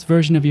the best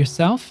version of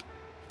yourself,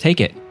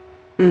 take it.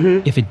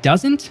 If it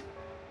doesn't,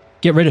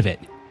 get rid of it.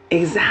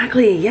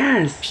 Exactly,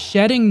 yes.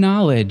 Shedding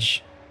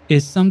knowledge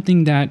is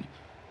something that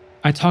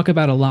I talk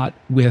about a lot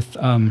with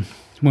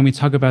when we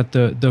talk about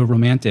the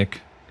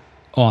romantic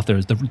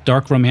authors, the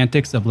dark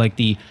romantics of like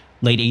the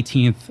late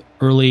 18th,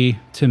 early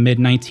to mid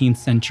 19th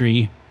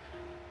century.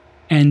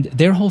 And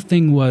their whole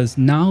thing was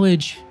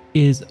knowledge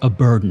is a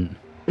burden.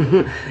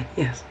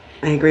 Yes,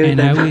 I agree with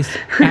that.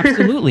 And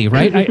absolutely,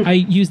 right? I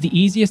use the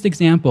easiest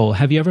example.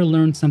 Have you ever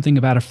learned something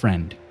about a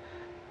friend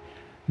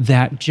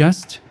that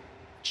just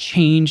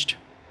changed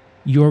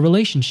your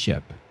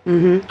relationship?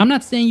 I'm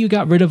not saying you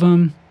got rid of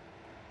them.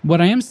 What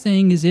I am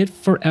saying is it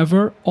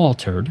forever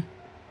altered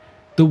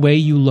the way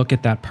you look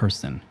at that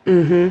person.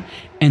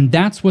 And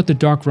that's what the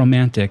dark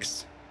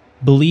romantics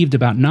believed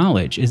about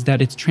knowledge, is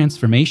that it's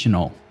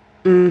transformational.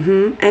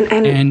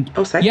 And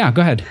oh, sorry. Yeah,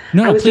 go ahead.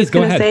 No, please go ahead. I was just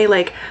going to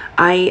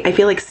say, I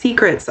feel like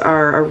secrets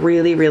are a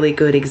really, really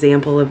good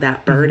example of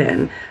that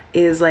burden.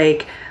 Is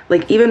like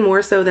even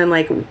more so than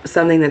like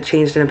something that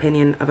changed an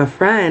opinion of a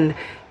friend,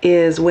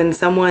 is when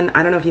someone,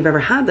 I don't know if you've ever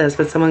had this,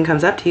 but someone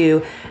comes up to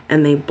you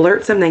and they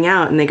blurt something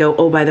out and they go,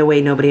 oh, by the way,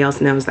 nobody else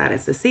knows that.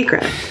 It's a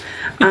secret.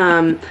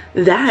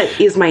 That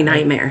is my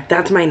nightmare.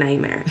 That's my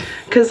nightmare.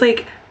 Because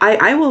like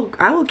I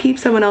will keep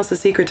someone else's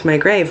secret to my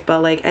grave,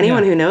 but like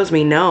anyone who knows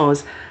me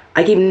knows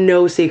I keep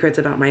no secrets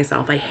about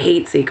myself. I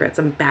hate secrets.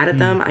 I'm bad at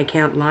them. I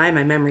can't lie.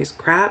 My memory's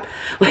crap.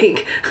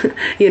 Like,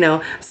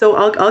 so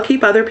I'll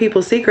keep other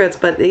people's secrets,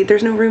 but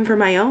there's no room for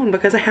my own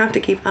because I have to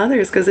keep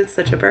others because it's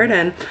such a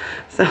burden.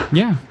 So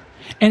yeah.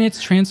 And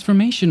it's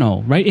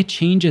transformational, right? It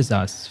changes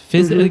us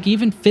like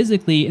even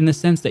physically, in the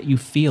sense that you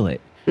feel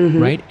it,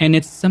 right? And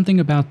it's something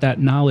about that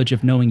knowledge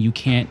of knowing you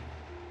can't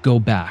go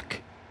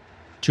back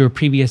to a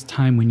previous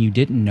time when you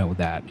didn't know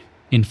that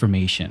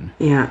information.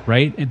 Yeah.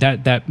 Right?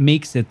 That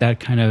makes it that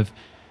kind of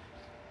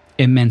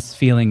immense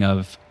feeling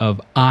of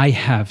I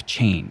have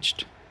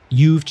changed.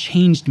 You've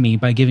changed me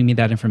by giving me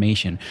that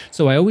information.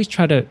 So I always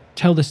try to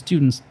tell the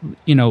students,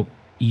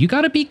 you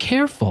got to be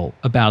careful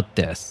about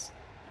this.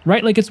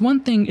 right? Like it's one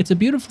thing, it's a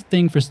beautiful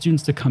thing for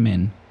students to come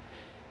in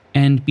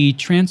and be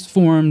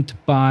transformed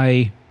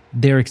by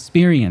their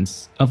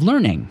experience of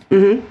learning.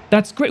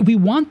 That's great. We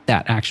want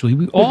that, actually.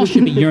 We all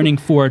should be yearning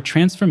for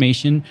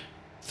transformation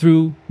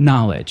through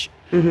knowledge.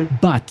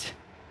 But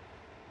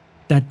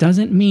that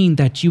doesn't mean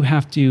that you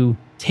have to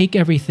take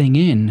everything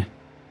in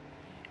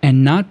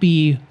and not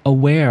be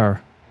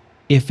aware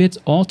if it's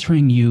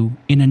altering you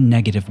in a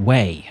negative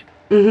way.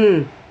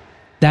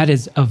 That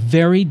is a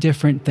very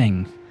different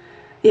thing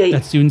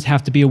that students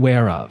have to be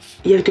aware of.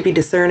 You have to be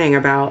discerning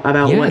about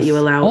what you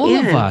allow all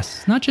in. All of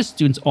us, not just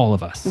students, all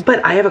of us.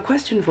 But I have a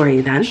question for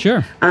you then.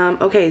 Sure.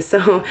 Okay,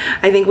 so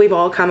I think we've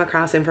all come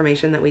across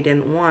information that we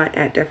didn't want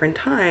at different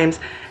times.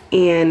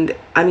 And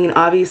I mean,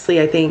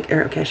 obviously, I think,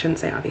 or okay, I shouldn't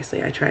say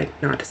obviously. I try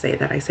not to say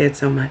that. I say it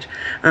so much.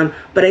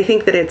 But I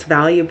think that it's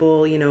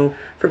valuable,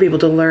 for people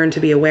to learn to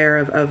be aware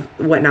of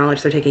what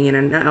knowledge they're taking in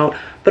and out.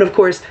 But of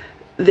course,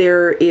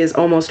 there is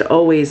almost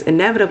always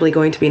inevitably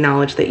going to be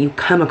knowledge that you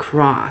come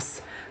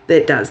across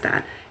that does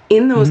that.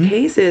 In those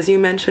cases, you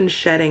mentioned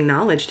shedding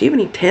knowledge. Do you have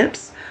any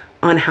tips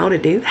on how to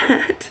do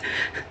that?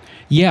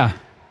 Yeah,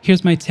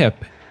 here's my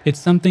tip. It's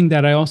something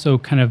that I also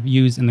kind of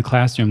use in the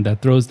classroom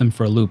that throws them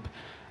for a loop.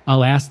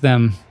 I'll ask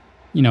them,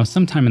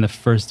 sometime in the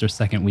first or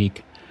second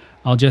week,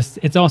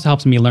 it also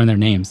helps me learn their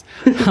names.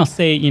 I'll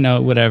say,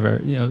 whatever,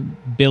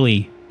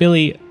 Billy,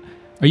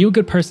 are you a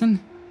good person?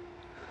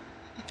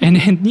 And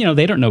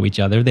they don't know each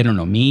other. They don't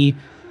know me.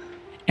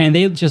 And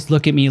they just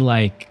look at me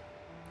like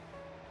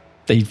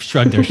they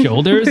shrug their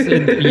shoulders,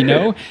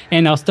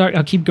 and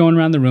I'll keep going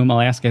around the room.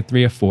 I'll ask at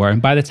 3 or 4.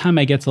 And by the time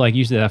I get to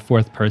usually that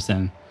 4th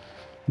person,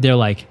 they're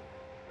like,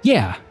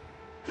 yeah,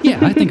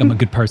 I think I'm a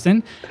good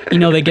person.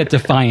 They get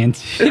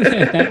defiant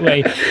that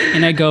way.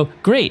 And I go,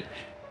 great.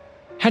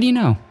 How do you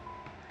know?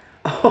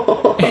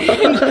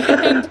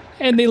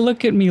 And they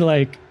look at me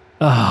like,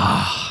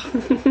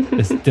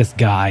 this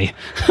guy,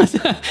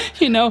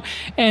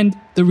 And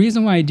the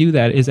reason why I do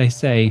that is I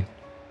say,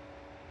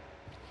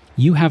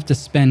 you have to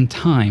spend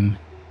time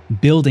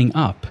building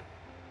up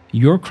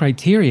your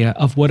criteria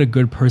of what a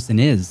good person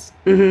is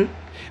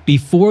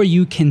before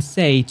you can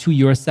say to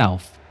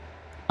yourself,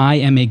 I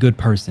am a good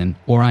person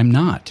or I'm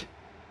not.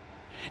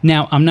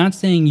 Now, I'm not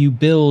saying you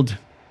build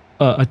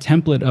a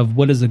template of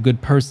what is a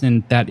good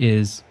person that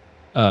is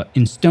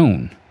in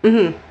stone.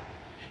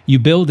 You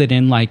build it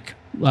in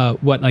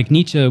what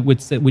Nietzsche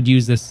would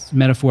use this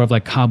metaphor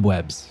of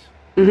cobwebs.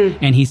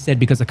 And he said,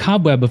 because a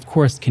cobweb, of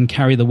course, can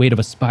carry the weight of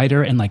a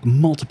spider and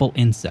multiple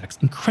insects,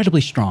 incredibly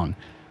strong.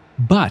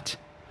 But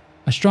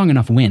a strong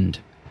enough wind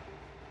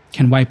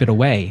can wipe it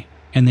away,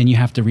 and then you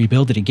have to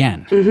rebuild it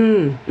again.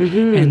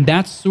 And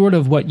that's sort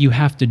of what you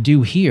have to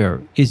do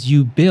here, is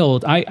you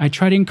build, I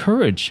try to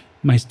encourage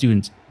my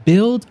students,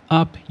 build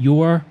up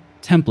your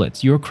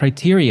templates, your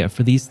criteria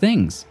for these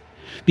things.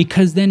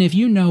 Because then if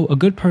you know a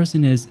good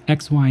person is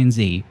X, Y, and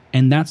Z,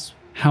 and that's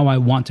how I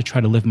want to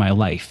try to live my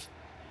life,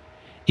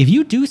 if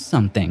you do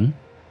something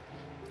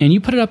and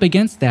you put it up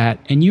against that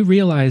and you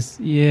realize,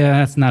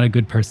 that's not a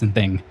good person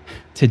thing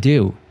to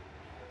do,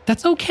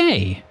 that's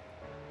okay.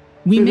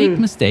 We make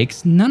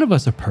mistakes. None of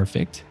us are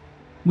perfect.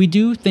 We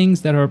do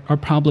things that are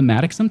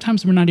problematic.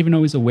 Sometimes we're not even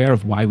always aware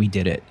of why we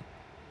did it.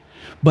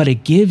 But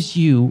it gives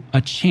you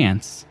a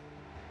chance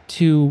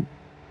to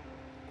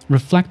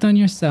reflect on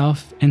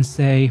yourself and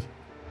say,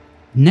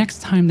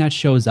 next time that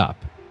shows up,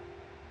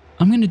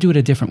 I'm going to do it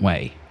a different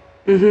way.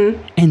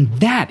 And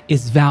that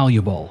is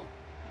valuable.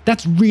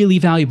 That's really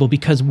valuable,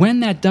 because when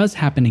that does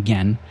happen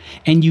again,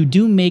 and you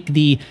do make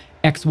the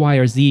X, Y,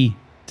 or Z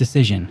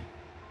decision,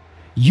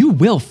 you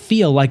will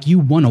feel like you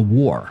won a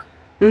war.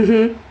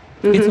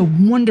 It's a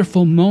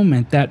wonderful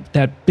moment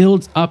that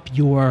builds up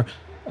your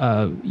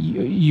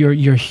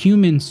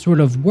human sort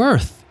of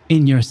worth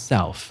in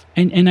yourself.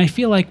 And I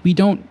feel like we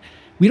don't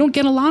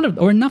get a lot of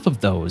or enough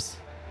of those.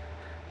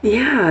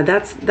 Yeah,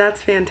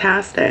 that's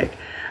fantastic.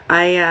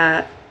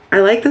 I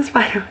like the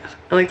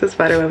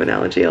spiderweb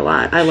analogy a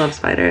lot. I love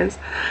spiders.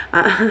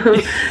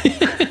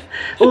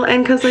 Well,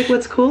 and because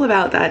what's cool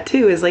about that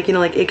too is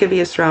it could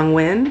be a strong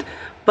wind,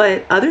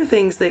 but other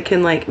things that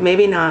can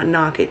maybe not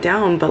knock it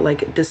down,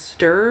 but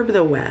disturb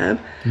the web,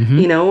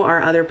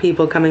 are other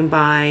people coming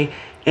by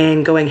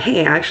and going,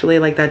 hey, actually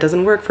that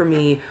doesn't work for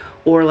me,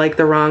 or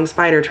the wrong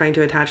spider trying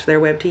to attach their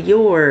web to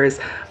yours,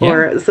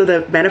 or so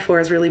the metaphor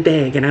is really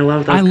big, and I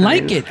love those. I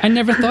like it. I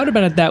never thought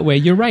about it that way.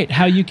 You're right.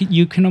 How you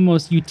can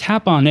almost, you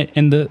tap on it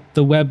and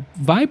the web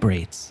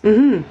vibrates,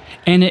 and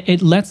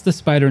it lets the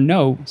spider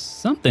know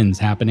something's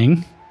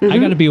happening. I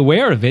got to be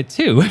aware of it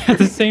too at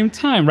the same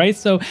time, right?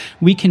 So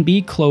we can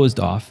be closed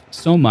off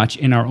so much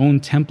in our own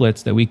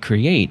templates that we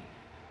create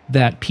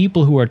that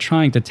people who are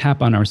trying to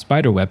tap on our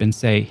spider web and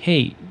say,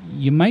 hey,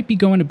 you might be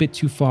going a bit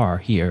too far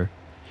here.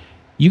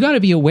 You got to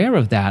be aware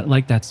of that,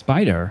 like that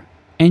spider,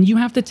 and you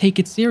have to take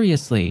it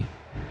seriously.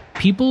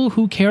 People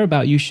who care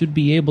about you should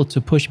be able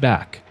to push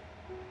back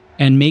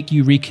and make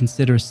you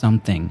reconsider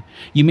something.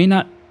 You may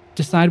not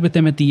decide with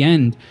them at the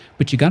end,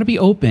 but you got to be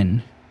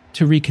open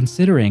to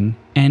reconsidering.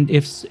 And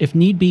if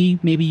need be,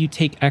 maybe you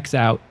take X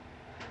out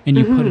and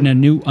you put in a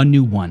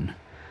new one,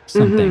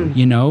 something,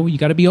 you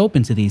got to be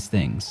open to these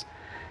things.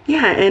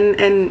 Yeah.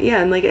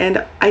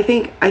 And I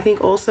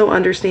think also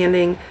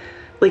understanding,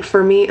 like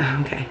for me,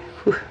 okay.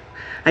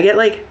 I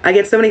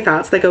get so many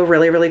thoughts that go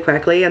really, really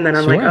quickly, and then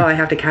I'm like, oh, I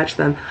have to catch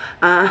them.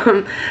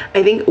 I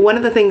think one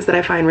of the things that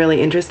I find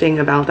really interesting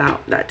about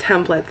that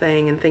template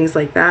thing and things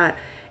like that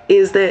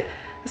is that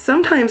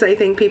sometimes I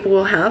think people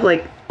will have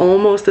like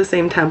almost the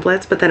same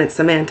templates, but then it's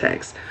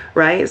semantics,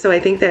 right? So I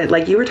think that,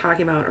 like you were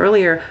talking about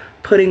earlier,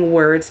 putting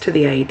words to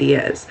the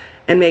ideas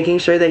and making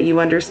sure that you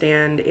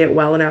understand it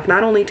well enough,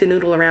 not only to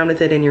noodle around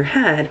with it in your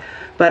head,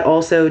 but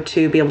also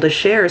to be able to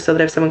share, so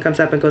that if someone comes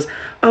up and goes,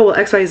 oh, well,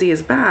 XYZ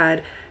is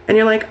bad, and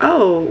you're like,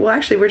 oh, well,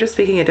 actually, we're just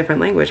speaking a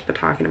different language, but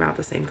talking about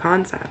the same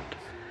concept.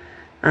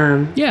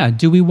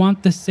 Do we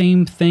want the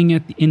same thing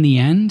in the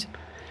end?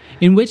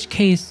 In which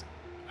case,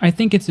 I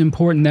think it's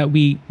important that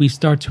we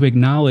start to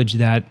acknowledge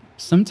that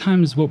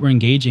sometimes what we're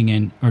engaging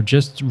in are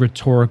just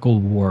rhetorical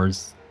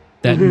wars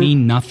that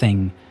mean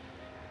nothing.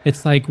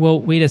 It's like,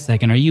 well, wait a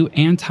second. Are you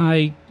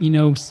anti,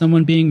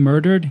 someone being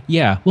murdered?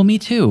 Yeah, well, me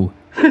too.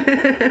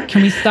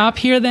 Can we stop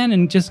here then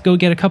and just go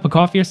get a cup of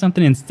coffee or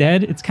something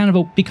instead? It's kind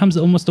of becomes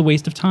almost a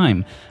waste of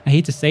time. I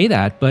hate to say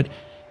that, but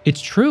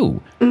it's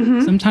true.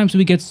 Sometimes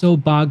we get so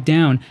bogged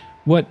down.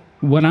 What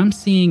I'm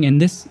seeing,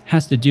 and this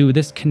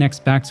connects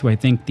back to, I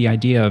think, the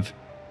idea of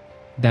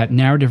that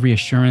narrative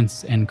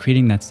reassurance and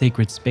creating that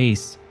sacred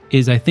space,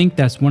 is I think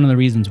that's one of the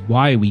reasons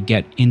why we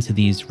get into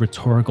these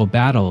rhetorical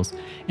battles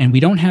and we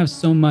don't have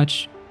so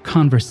much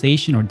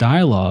conversation or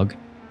dialogue,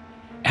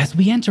 as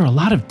we enter a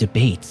lot of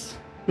debates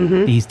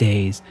these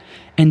days.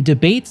 And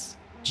debates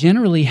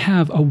generally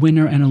have a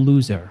winner and a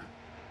loser.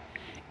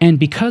 And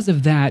because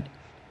of that,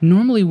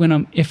 normally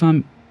if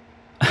I'm,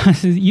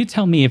 you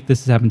tell me if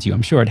this has happened to you,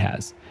 I'm sure it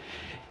has.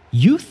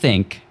 You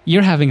think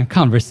you're having a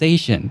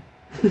conversation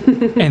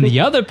and the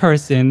other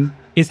person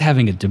is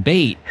having a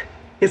debate.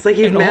 It's like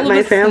you've met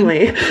my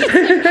family.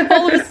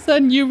 All of a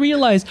sudden you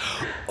realize,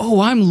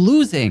 oh, I'm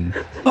losing.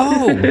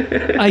 Oh,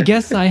 I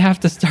guess I have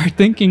to start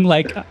thinking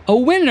like a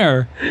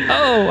winner.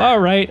 Oh, all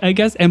right, I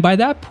guess. And by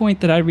that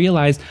point that I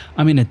realize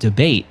I'm in a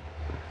debate,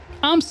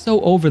 I'm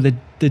so over the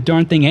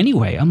darn thing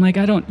anyway. I'm like,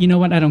 I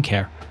don't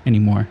care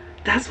anymore.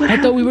 That's what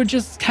I thought we were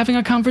just having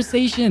a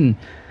conversation.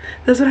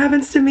 That's what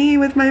happens to me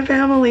with my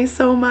family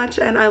so much.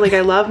 And I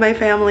love my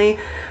family,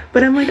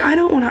 but I'm like, I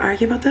don't want to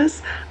argue about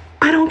this.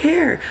 I don't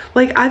care.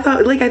 I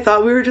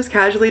thought we were just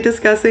casually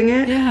discussing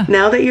it. Yeah.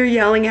 Now that you're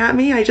yelling at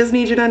me, I just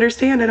need you to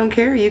understand. I don't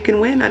care. You can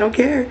win. I don't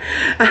care.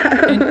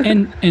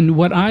 and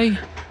what I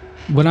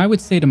would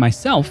say to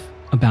myself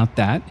about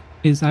that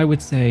is, I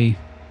would say,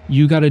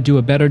 you got to do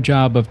a better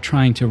job of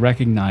trying to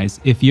recognize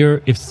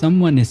if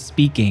someone is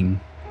speaking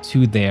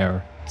to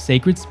their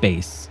sacred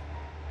space,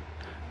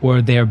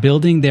 or they're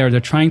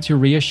trying to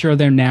reassure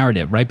their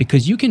narrative, right?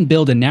 Because you can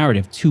build a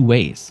narrative two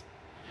ways.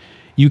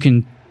 You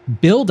can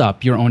build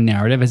up your own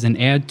narrative as an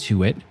add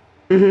to it,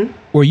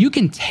 or you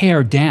can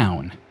tear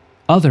down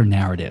other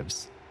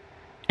narratives.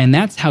 And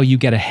that's how you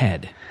get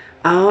ahead.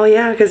 Oh,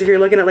 yeah, because if you're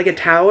looking at like a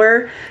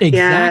tower,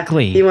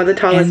 exactly. Yeah, you want the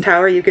tallest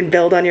tower, you can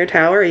build on your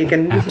tower, or you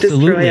can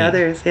destroy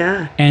others,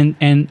 yeah.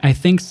 And I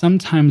think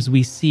sometimes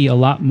we see a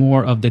lot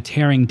more of the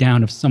tearing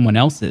down of someone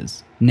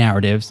else's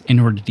narratives in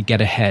order to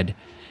get ahead,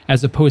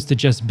 as opposed to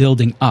just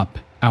building up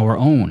our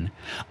own.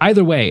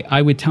 Either way,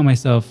 I would tell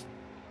myself,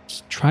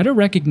 try to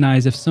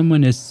recognize if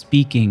someone is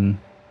speaking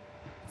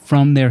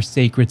from their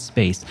sacred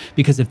space.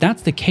 Because if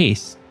that's the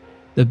case,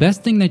 the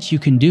best thing that you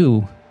can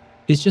do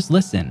is just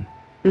listen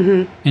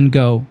and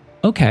go,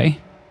 okay,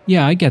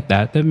 yeah, I get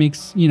that. That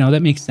makes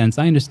sense.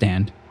 I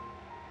understand.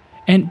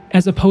 And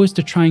as opposed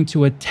to trying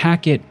to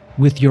attack it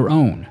with your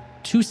own.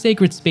 Two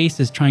sacred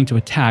spaces trying to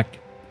attack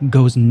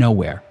goes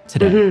nowhere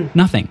today.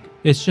 Nothing.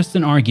 It's just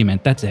an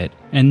argument. That's it.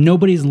 And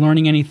nobody's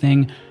learning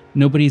anything.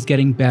 Nobody's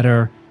getting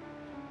better.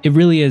 It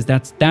really is.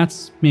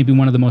 That's maybe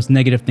one of the most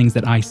negative things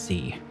that I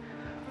see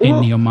in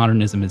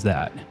neo-modernism is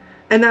that.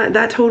 And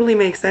that totally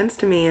makes sense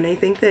to me. And I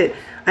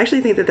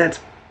actually think that that's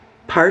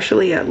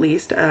partially, at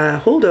least,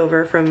 a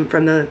holdover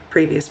from the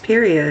previous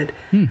period.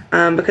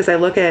 Because I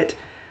look at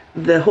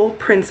the whole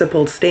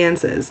principled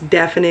stances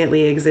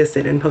definitely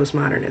existed in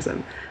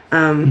postmodernism.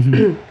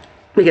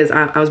 Because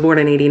I was born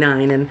in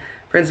 89, and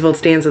principled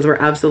stances were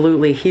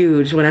absolutely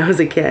huge when I was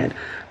a kid,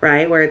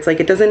 right? Where it's like,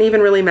 it doesn't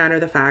even really matter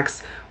the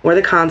facts or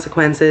the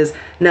consequences.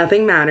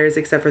 Nothing matters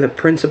except for the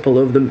principle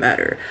of the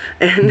matter.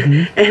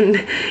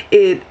 And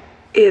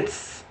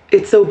it's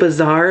so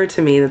bizarre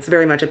to me. That's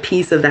very much a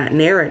piece of that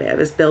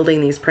narrative, is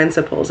building these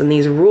principles and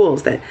these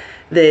rules that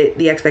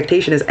the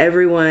expectation is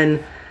everyone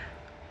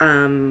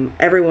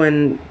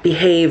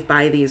behave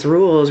by these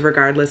rules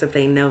regardless if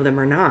they know them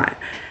or not.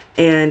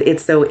 And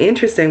it's so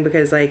interesting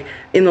because, like,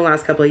 in the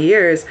last couple of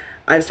years,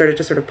 I've started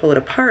to sort of pull it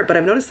apart, but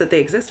I've noticed that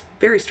they exist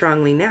very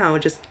strongly now,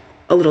 just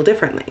a little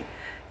differently,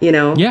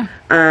 Yeah.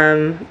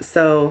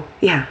 So,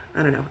 yeah,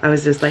 I don't know. I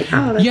was just like,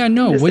 oh,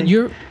 that's what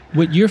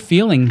you're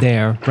feeling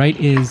there, right,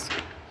 is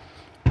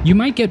you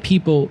might get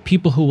people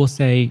who will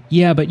say,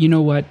 yeah, but you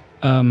know what?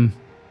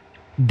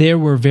 There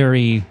were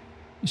very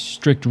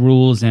strict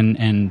rules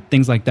and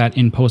things like that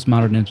in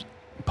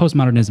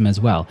postmodernism as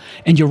well.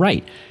 And you're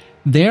right.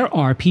 There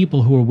are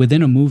people who are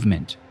within a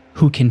movement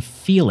who can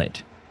feel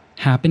it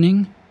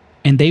happening,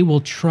 and they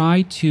will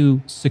try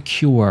to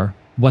secure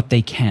what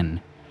they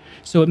can.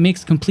 So it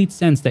makes complete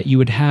sense that you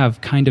would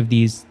have kind of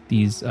these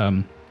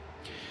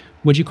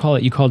what'd you call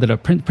it? You called it a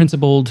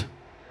principled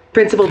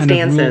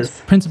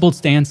stances. Principled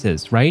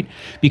stances, right?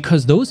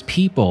 Because those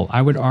people,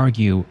 I would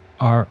argue,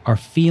 are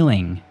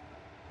feeling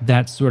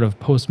that sort of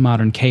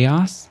postmodern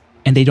chaos,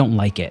 and they don't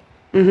like it.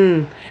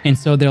 Mm-hmm. And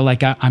so they're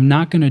like, I'm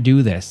not going to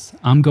do this.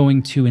 I'm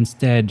going to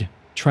instead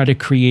try to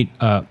create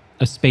a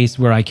space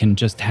where I can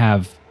just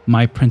have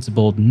my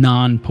principled,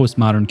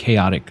 non-postmodern,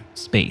 chaotic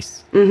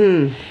space.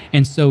 Mm-hmm.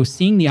 And so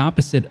seeing the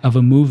opposite of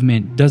a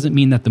movement doesn't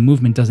mean that the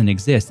movement doesn't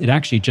exist. It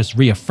actually just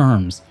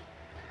reaffirms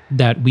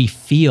that we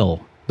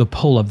feel the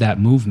pull of that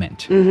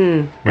movement,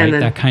 right?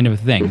 That kind of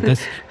thing.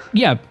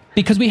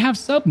 Because we have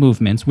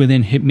sub-movements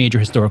within major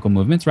historical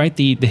movements, right?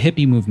 The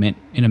hippie movement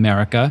in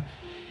America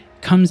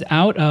comes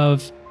out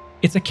of,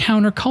 it's a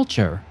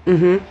counterculture,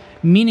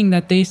 meaning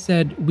that they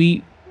said,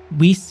 we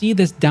see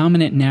this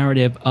dominant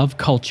narrative of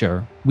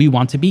culture. We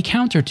want to be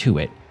counter to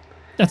it.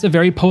 That's a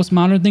very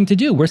postmodern thing to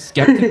do. We're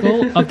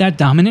skeptical of that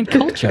dominant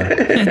culture.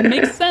 It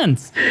makes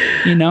sense,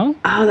 you know?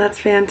 Oh, that's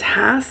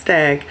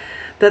fantastic.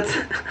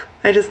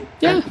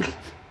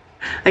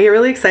 I get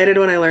really excited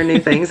when I learn new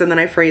things, and then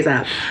I freeze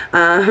up.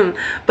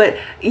 But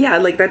yeah,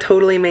 like that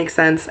totally makes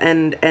sense.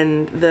 And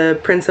the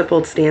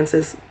principled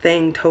stances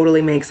thing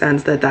totally makes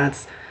sense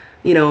that's,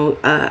 you know,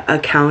 a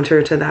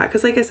counter to that.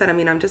 Because like I said, I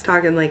mean, I'm just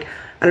talking like,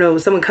 I don't know,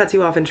 someone cuts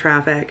you off in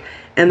traffic,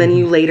 and then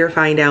you later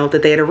find out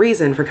that they had a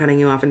reason for cutting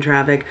you off in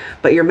traffic,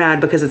 but you're mad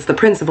because it's the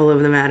principle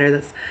of the matter.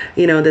 That's,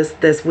 you know,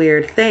 this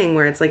weird thing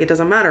where it's like, it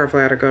doesn't matter if they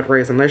had a good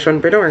reason, they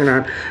shouldn't be doing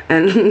that.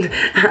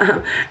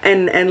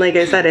 And like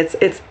I said,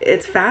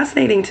 it's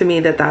fascinating to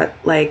me that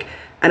like,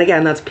 and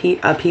again, that's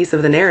a piece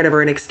of the narrative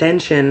or an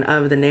extension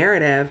of the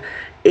narrative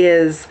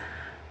is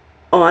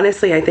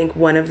honestly, I think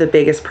one of the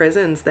biggest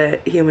prisons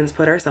that humans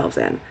put ourselves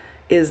in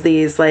is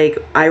these, like,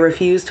 I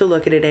refuse to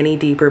look at it any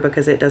deeper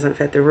because it doesn't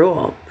fit the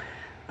rule.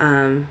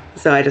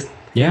 So I just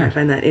I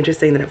find that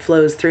interesting that it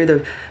flows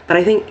through but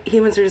I think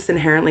humans are just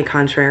inherently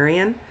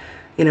contrarian,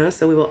 you know,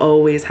 so we will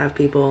always have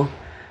people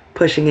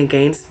pushing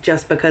against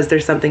just because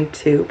there's something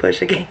to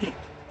push against.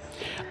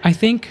 I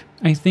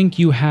think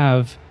you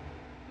have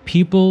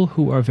people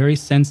who are very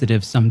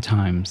sensitive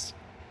sometimes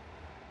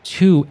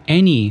to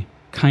any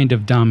kind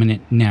of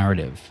dominant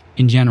narrative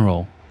in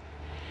general.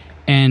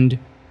 And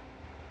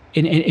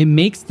it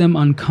makes them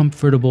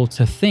uncomfortable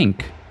to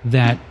think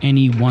that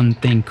any one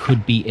thing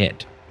could be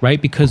it,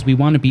 right? Because we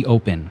want to be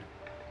open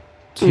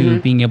to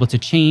being able to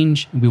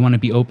change. We want to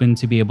be open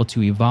to be able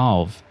to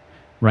evolve,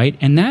 right?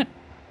 And that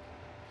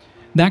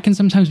can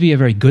sometimes be a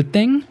very good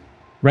thing,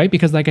 right?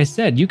 Because like I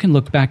said, you can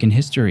look back in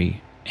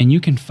history and you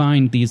can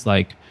find these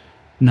like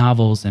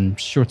novels and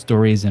short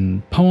stories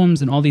and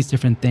poems and all these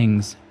different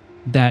things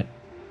that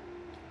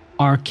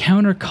are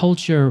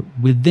counterculture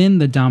within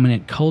the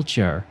dominant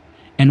culture.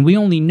 And we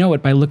only know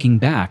it by looking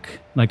back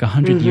like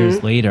 100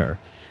 years later,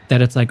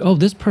 that it's like, oh,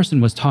 this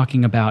person was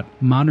talking about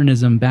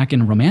modernism back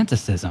in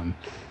Romanticism.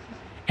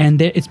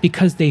 And it's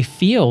because they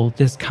feel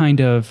this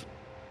kind of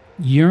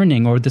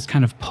yearning or this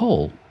kind of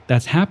pull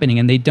that's happening,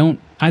 and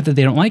either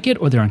they don't like it,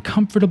 or they're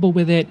uncomfortable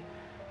with it,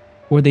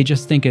 or they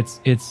just think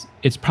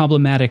it's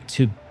problematic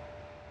to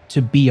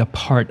be a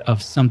part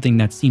of something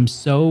that seems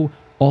so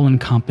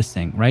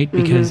all-encompassing, right?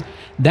 Because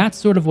that's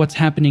sort of what's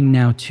happening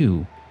now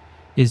too,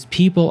 is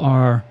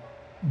people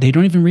they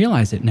don't even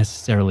realize it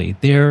necessarily.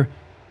 They're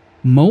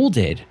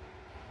molded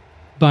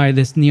by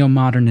this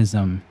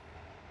neo-modernism.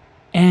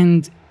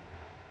 And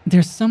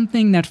there's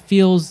something that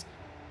feels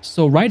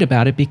so right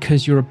about it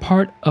because you're a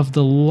part of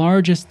the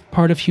largest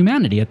part of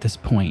humanity at this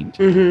point.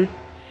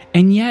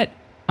 And yet,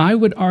 I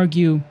would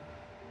argue,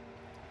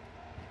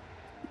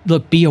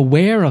 look, be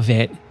aware of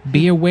it.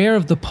 Be aware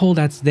of the pull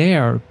that's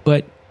there,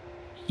 but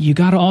you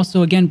got to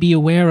also, again, be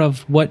aware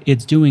of what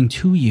it's doing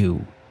to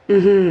you.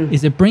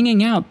 Is it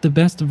bringing out the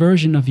best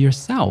version of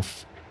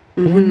yourself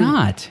or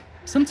not?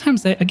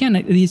 Sometimes,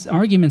 these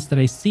arguments that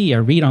I see, I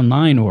read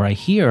online or I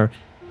hear,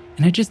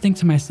 and I just think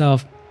to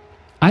myself,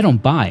 I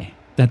don't buy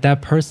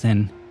that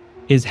person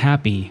is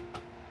happy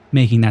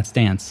making that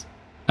stance.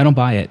 I don't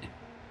buy it.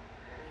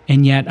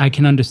 And yet I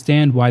can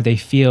understand why they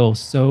feel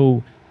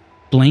so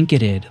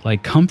blanketed,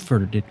 like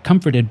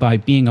comforted by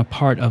being a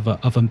part of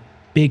a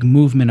big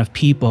movement of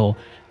people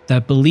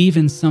that believe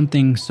in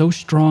something so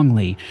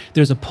strongly.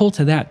 There's a pull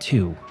to that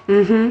too,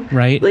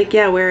 right? Like,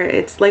 yeah, where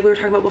it's like we were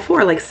talking about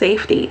before, like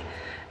safety.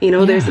 You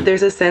know,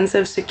 there's a sense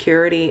of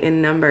security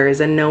in numbers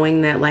and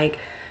knowing that, like,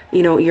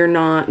 you know, you're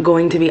not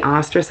going to be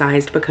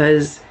ostracized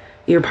because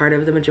you're part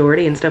of the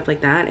majority and stuff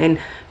like that. And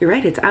you're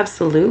right, it's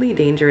absolutely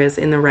dangerous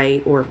in the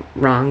right or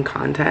wrong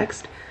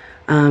context.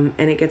 And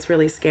it gets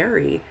really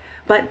scary.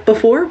 But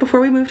before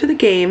we move to the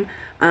game,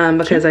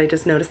 because I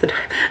just noticed the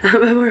time,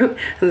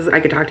 I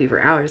could talk to you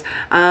for hours.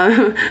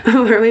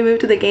 Before we move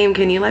to the game,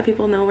 can you let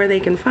people know where they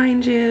can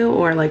find you,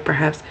 or like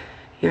perhaps,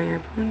 hear your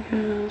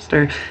podcast,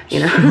 or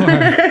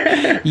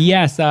Sure.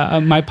 Yes,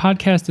 my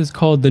podcast is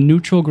called the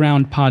Neutral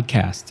Ground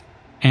Podcast,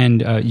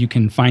 and you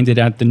can find it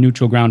at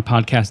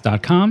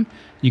theneutralgroundpodcast.com.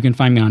 You can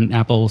find me on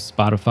Apple,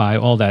 Spotify,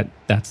 all that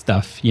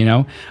stuff,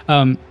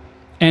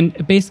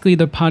 and basically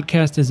the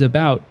podcast is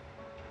about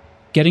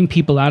getting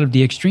people out of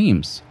the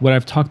extremes, what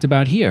I've talked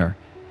about here,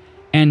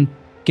 and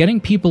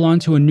getting people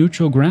onto a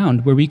neutral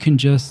ground where we can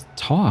just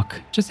talk,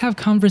 just have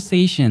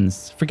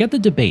conversations. Forget the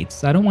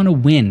debates. I don't want to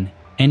win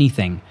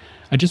anything.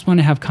 I just want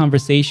to have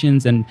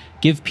conversations and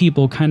give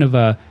people kind of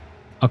a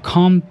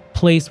calm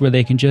place where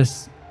they can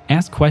just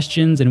ask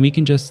questions and we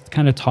can just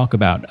kind of talk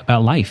about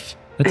life.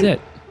 That's it.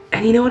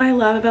 And you know what I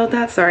love about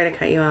that? Sorry to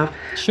cut you off.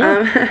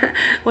 Sure.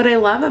 What I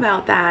love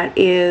about that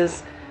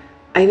is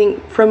I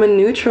think from a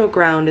neutral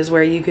ground is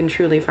where you can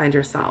truly find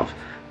yourself.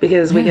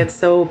 Because we get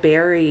so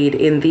buried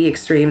in the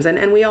extremes,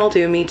 and we all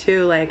do, me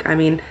too. Like, I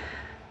mean,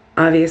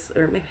 obvious,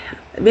 or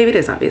maybe it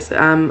is obvious.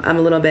 I'm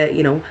a little bit,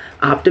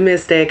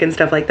 optimistic and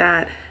stuff like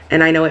that.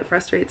 And I know it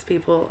frustrates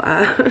people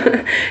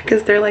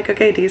because they're like,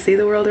 okay, do you see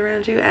the world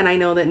around you? And I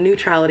know that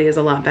neutrality is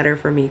a lot better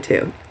for me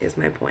too, is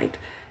my point,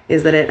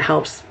 is that it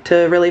helps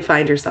to really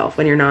find yourself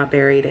when you're not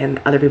buried in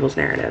other people's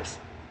narratives.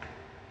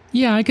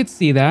 Yeah, I could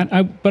see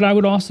that. But I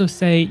would also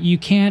say you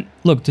can't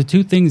look to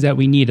two things that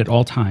we need at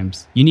all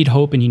times. You need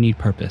hope and you need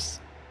purpose.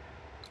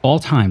 All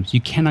times. You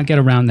cannot get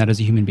around that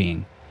as a human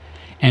being.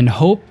 And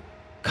hope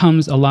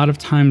comes a lot of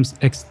times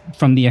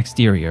from the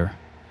exterior.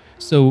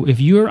 So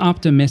if you're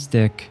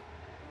optimistic,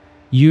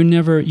 you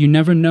never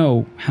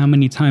know how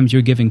many times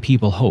you're giving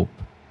people hope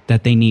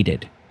that they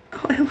needed.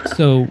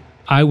 So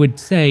I would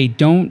say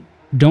don't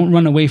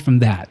run away from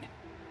that.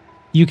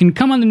 You can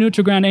come on the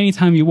neutral ground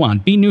anytime you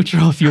want. Be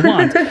neutral if you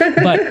want.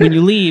 But when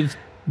you leave,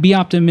 be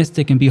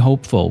optimistic and be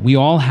hopeful. We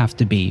all have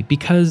to be.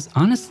 Because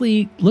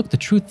honestly, look, the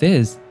truth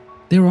is,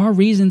 there are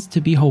reasons to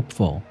be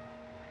hopeful.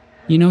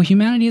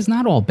 Humanity is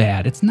not all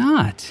bad. It's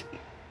not.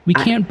 We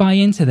can't buy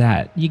into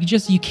that.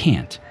 You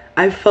can't.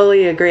 I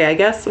fully agree. I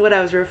guess what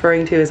I was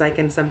referring to is I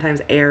can sometimes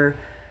err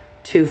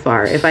too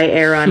far. If I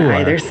err on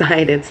either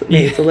side, it's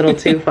a little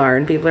too far.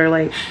 And people are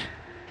like,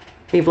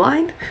 are you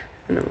blind?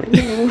 And I'm like,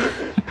 no.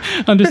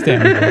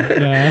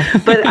 Understandable. Yeah.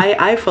 But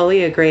I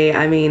fully agree.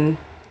 I mean,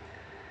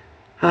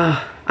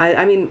 I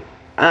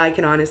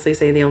can honestly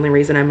say the only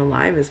reason I'm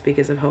alive is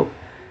because of hope,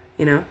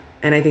 and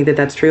I think that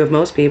that's true of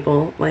most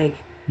people. Like,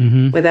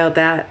 without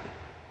that,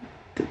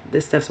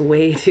 this stuff's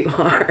way too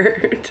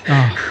hard.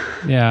 Oh,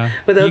 yeah.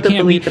 Without the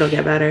belief it'll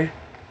get better.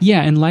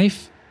 Yeah, and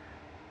life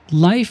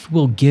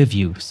will give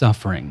you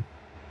suffering,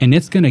 and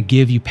it's going to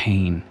give you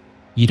pain.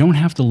 You don't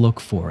have to look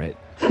for it.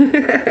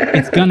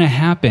 It's gonna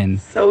happen.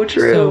 So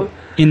true. So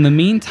in the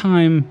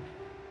meantime,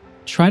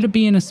 try to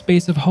be in a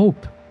space of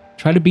hope.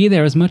 Try to be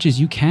there as much as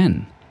you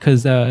can,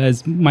 because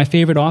as my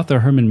favorite author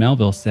Herman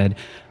Melville said,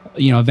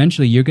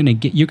 eventually you're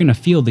gonna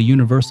feel the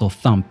universal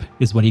thump,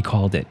 is what he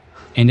called it,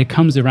 and it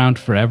comes around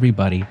for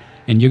everybody,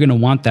 and you're gonna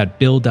want that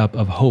buildup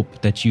of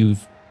hope that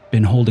you've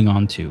been holding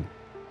on to.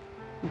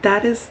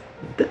 That is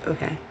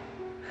okay.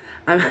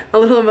 I'm a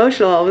little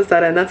emotional all of a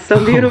sudden. That's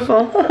so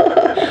beautiful.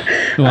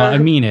 Well, I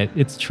mean it.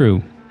 It's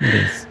true. It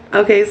is.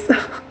 Okay.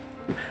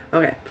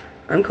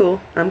 I'm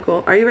cool.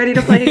 Are you ready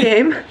to play a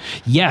game?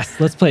 Yes,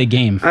 let's play a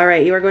game. All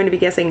right. You are going to be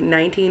guessing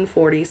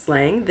 1940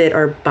 slang that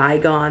are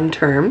bygone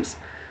terms,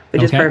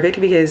 which is perfect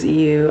because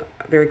you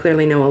very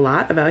clearly know a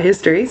lot about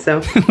history.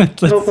 So let's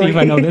see if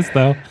I know this,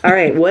 though. All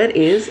right. What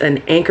is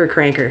an anchor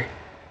cranker?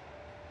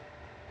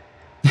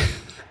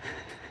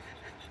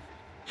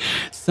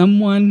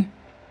 Someone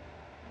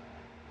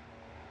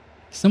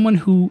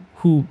who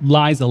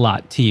lies a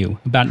lot to you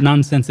about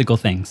nonsensical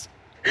things.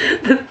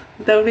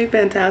 That would be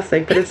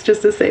fantastic, but it's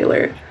just a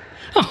sailor.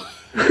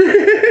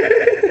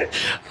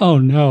 Oh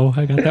no,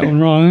 I got that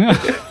one wrong.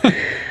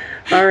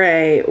 All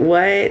right,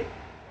 what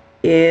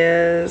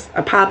is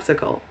a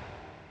popsicle?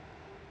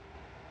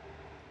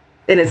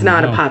 And it's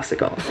not a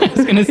popsicle. I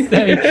was going to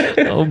say,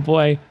 oh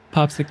boy,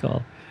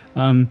 popsicle.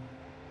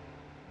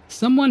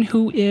 Someone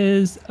who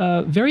is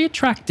very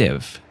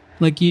attractive.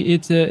 Like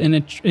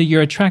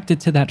you're attracted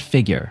to that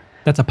figure.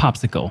 That's a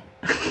popsicle.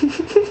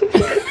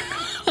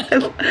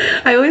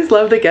 I always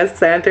love the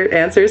guest's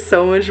answers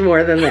so much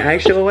more than the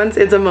actual ones.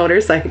 It's a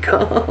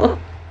motorcycle.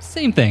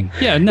 Same thing.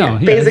 Yeah, no.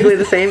 Yeah, basically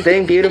the same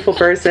thing. Beautiful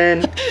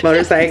person,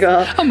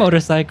 motorcycle. A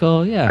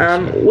motorcycle, yeah.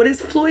 Sure. What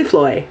is floy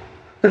floy?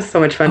 That's so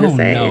much fun to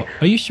say. No.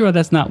 Are you sure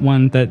that's not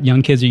one that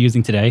young kids are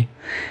using today?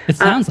 It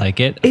sounds like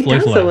it. It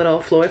does a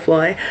little floy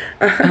floy.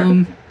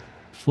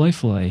 Floy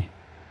floy.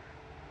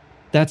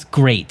 That's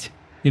great.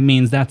 It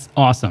means that's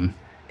awesome.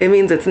 It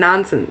means it's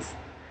nonsense.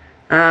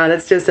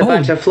 That's just a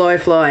bunch of floy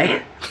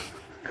floy.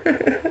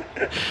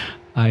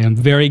 I am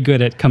very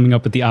good at coming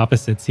up with the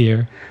opposites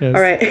here. Yes.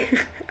 All right.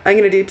 I'm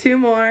going to do two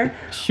more.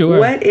 Sure.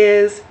 What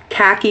is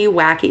khaki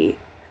wacky?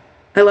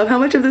 I love how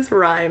much of this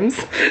rhymes.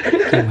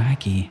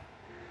 Khaki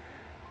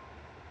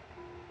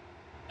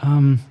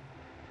wacky.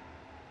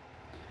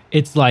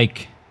 It's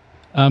like,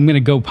 I'm going to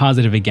go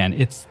positive again.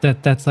 It's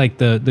that's like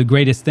the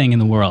greatest thing in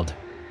the world.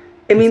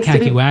 It means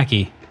khaki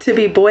wacky. To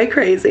be boy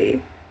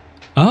crazy.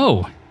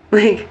 Oh.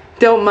 Like,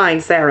 don't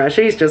mind Sarah.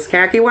 She's just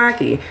khaki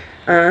wacky.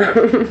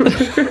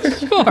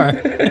 Sure.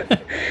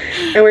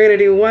 And we're going to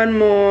do one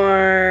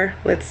more.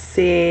 Let's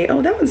see.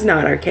 Oh, that one's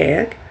not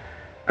archaic.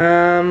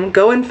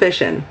 Going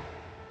fishing.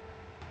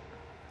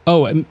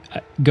 Oh,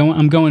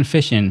 I'm going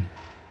fishing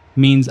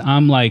means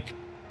I'm like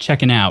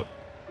checking out.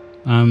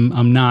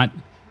 I'm not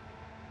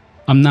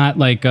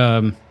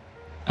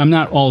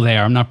all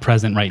there. I'm not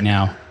present right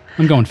now.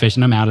 I'm going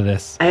fishing. I'm out of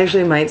this. I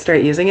actually might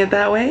start using it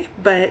that way,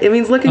 but it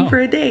means looking for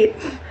a date.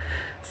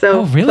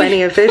 So really?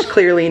 Plenty of Fish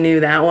clearly knew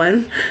that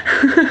one.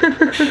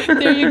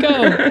 There you go.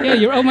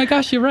 Yeah, oh my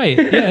gosh, you're right.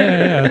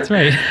 Yeah, that's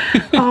right.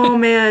 Oh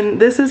man,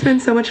 this has been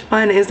so much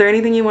fun. Is there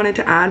anything you wanted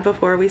to add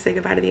before we say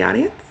goodbye to the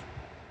audience?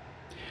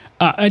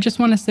 I just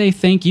want to say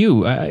thank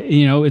you.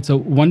 It's a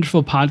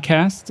wonderful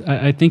podcast.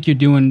 I think you're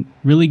doing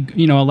really,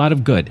 a lot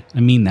of good. I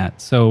mean that.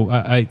 So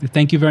I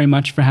thank you very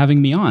much for having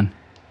me on.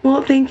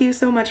 Well, thank you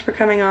so much for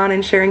coming on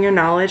and sharing your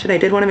knowledge. And I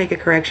did want to make a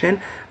correction.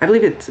 I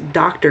believe it's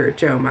Dr.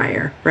 Joe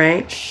Meyer,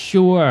 right?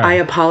 Sure. I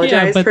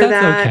apologize for that's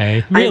that.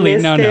 Okay. Really, I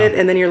missed it,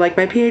 and then you're like,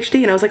 my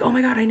PhD, and I was like, oh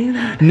my God, I knew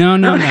that. No.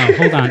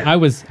 Hold on. I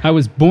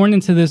was born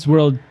into this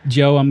world,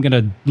 Joe. I'm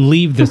gonna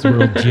leave this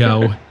world,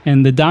 Joe.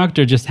 And the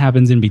doctor just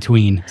happens in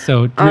between.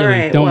 So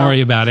really, don't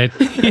worry about it.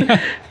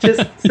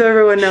 Just so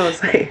everyone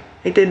knows, I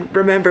did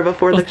remember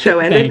before the show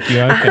ended. Thank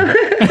you.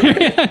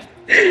 Okay.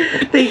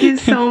 Thank you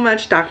so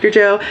much, Dr.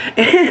 Joe.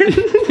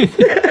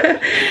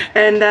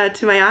 And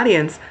to my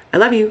audience, I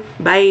love you.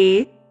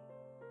 Bye.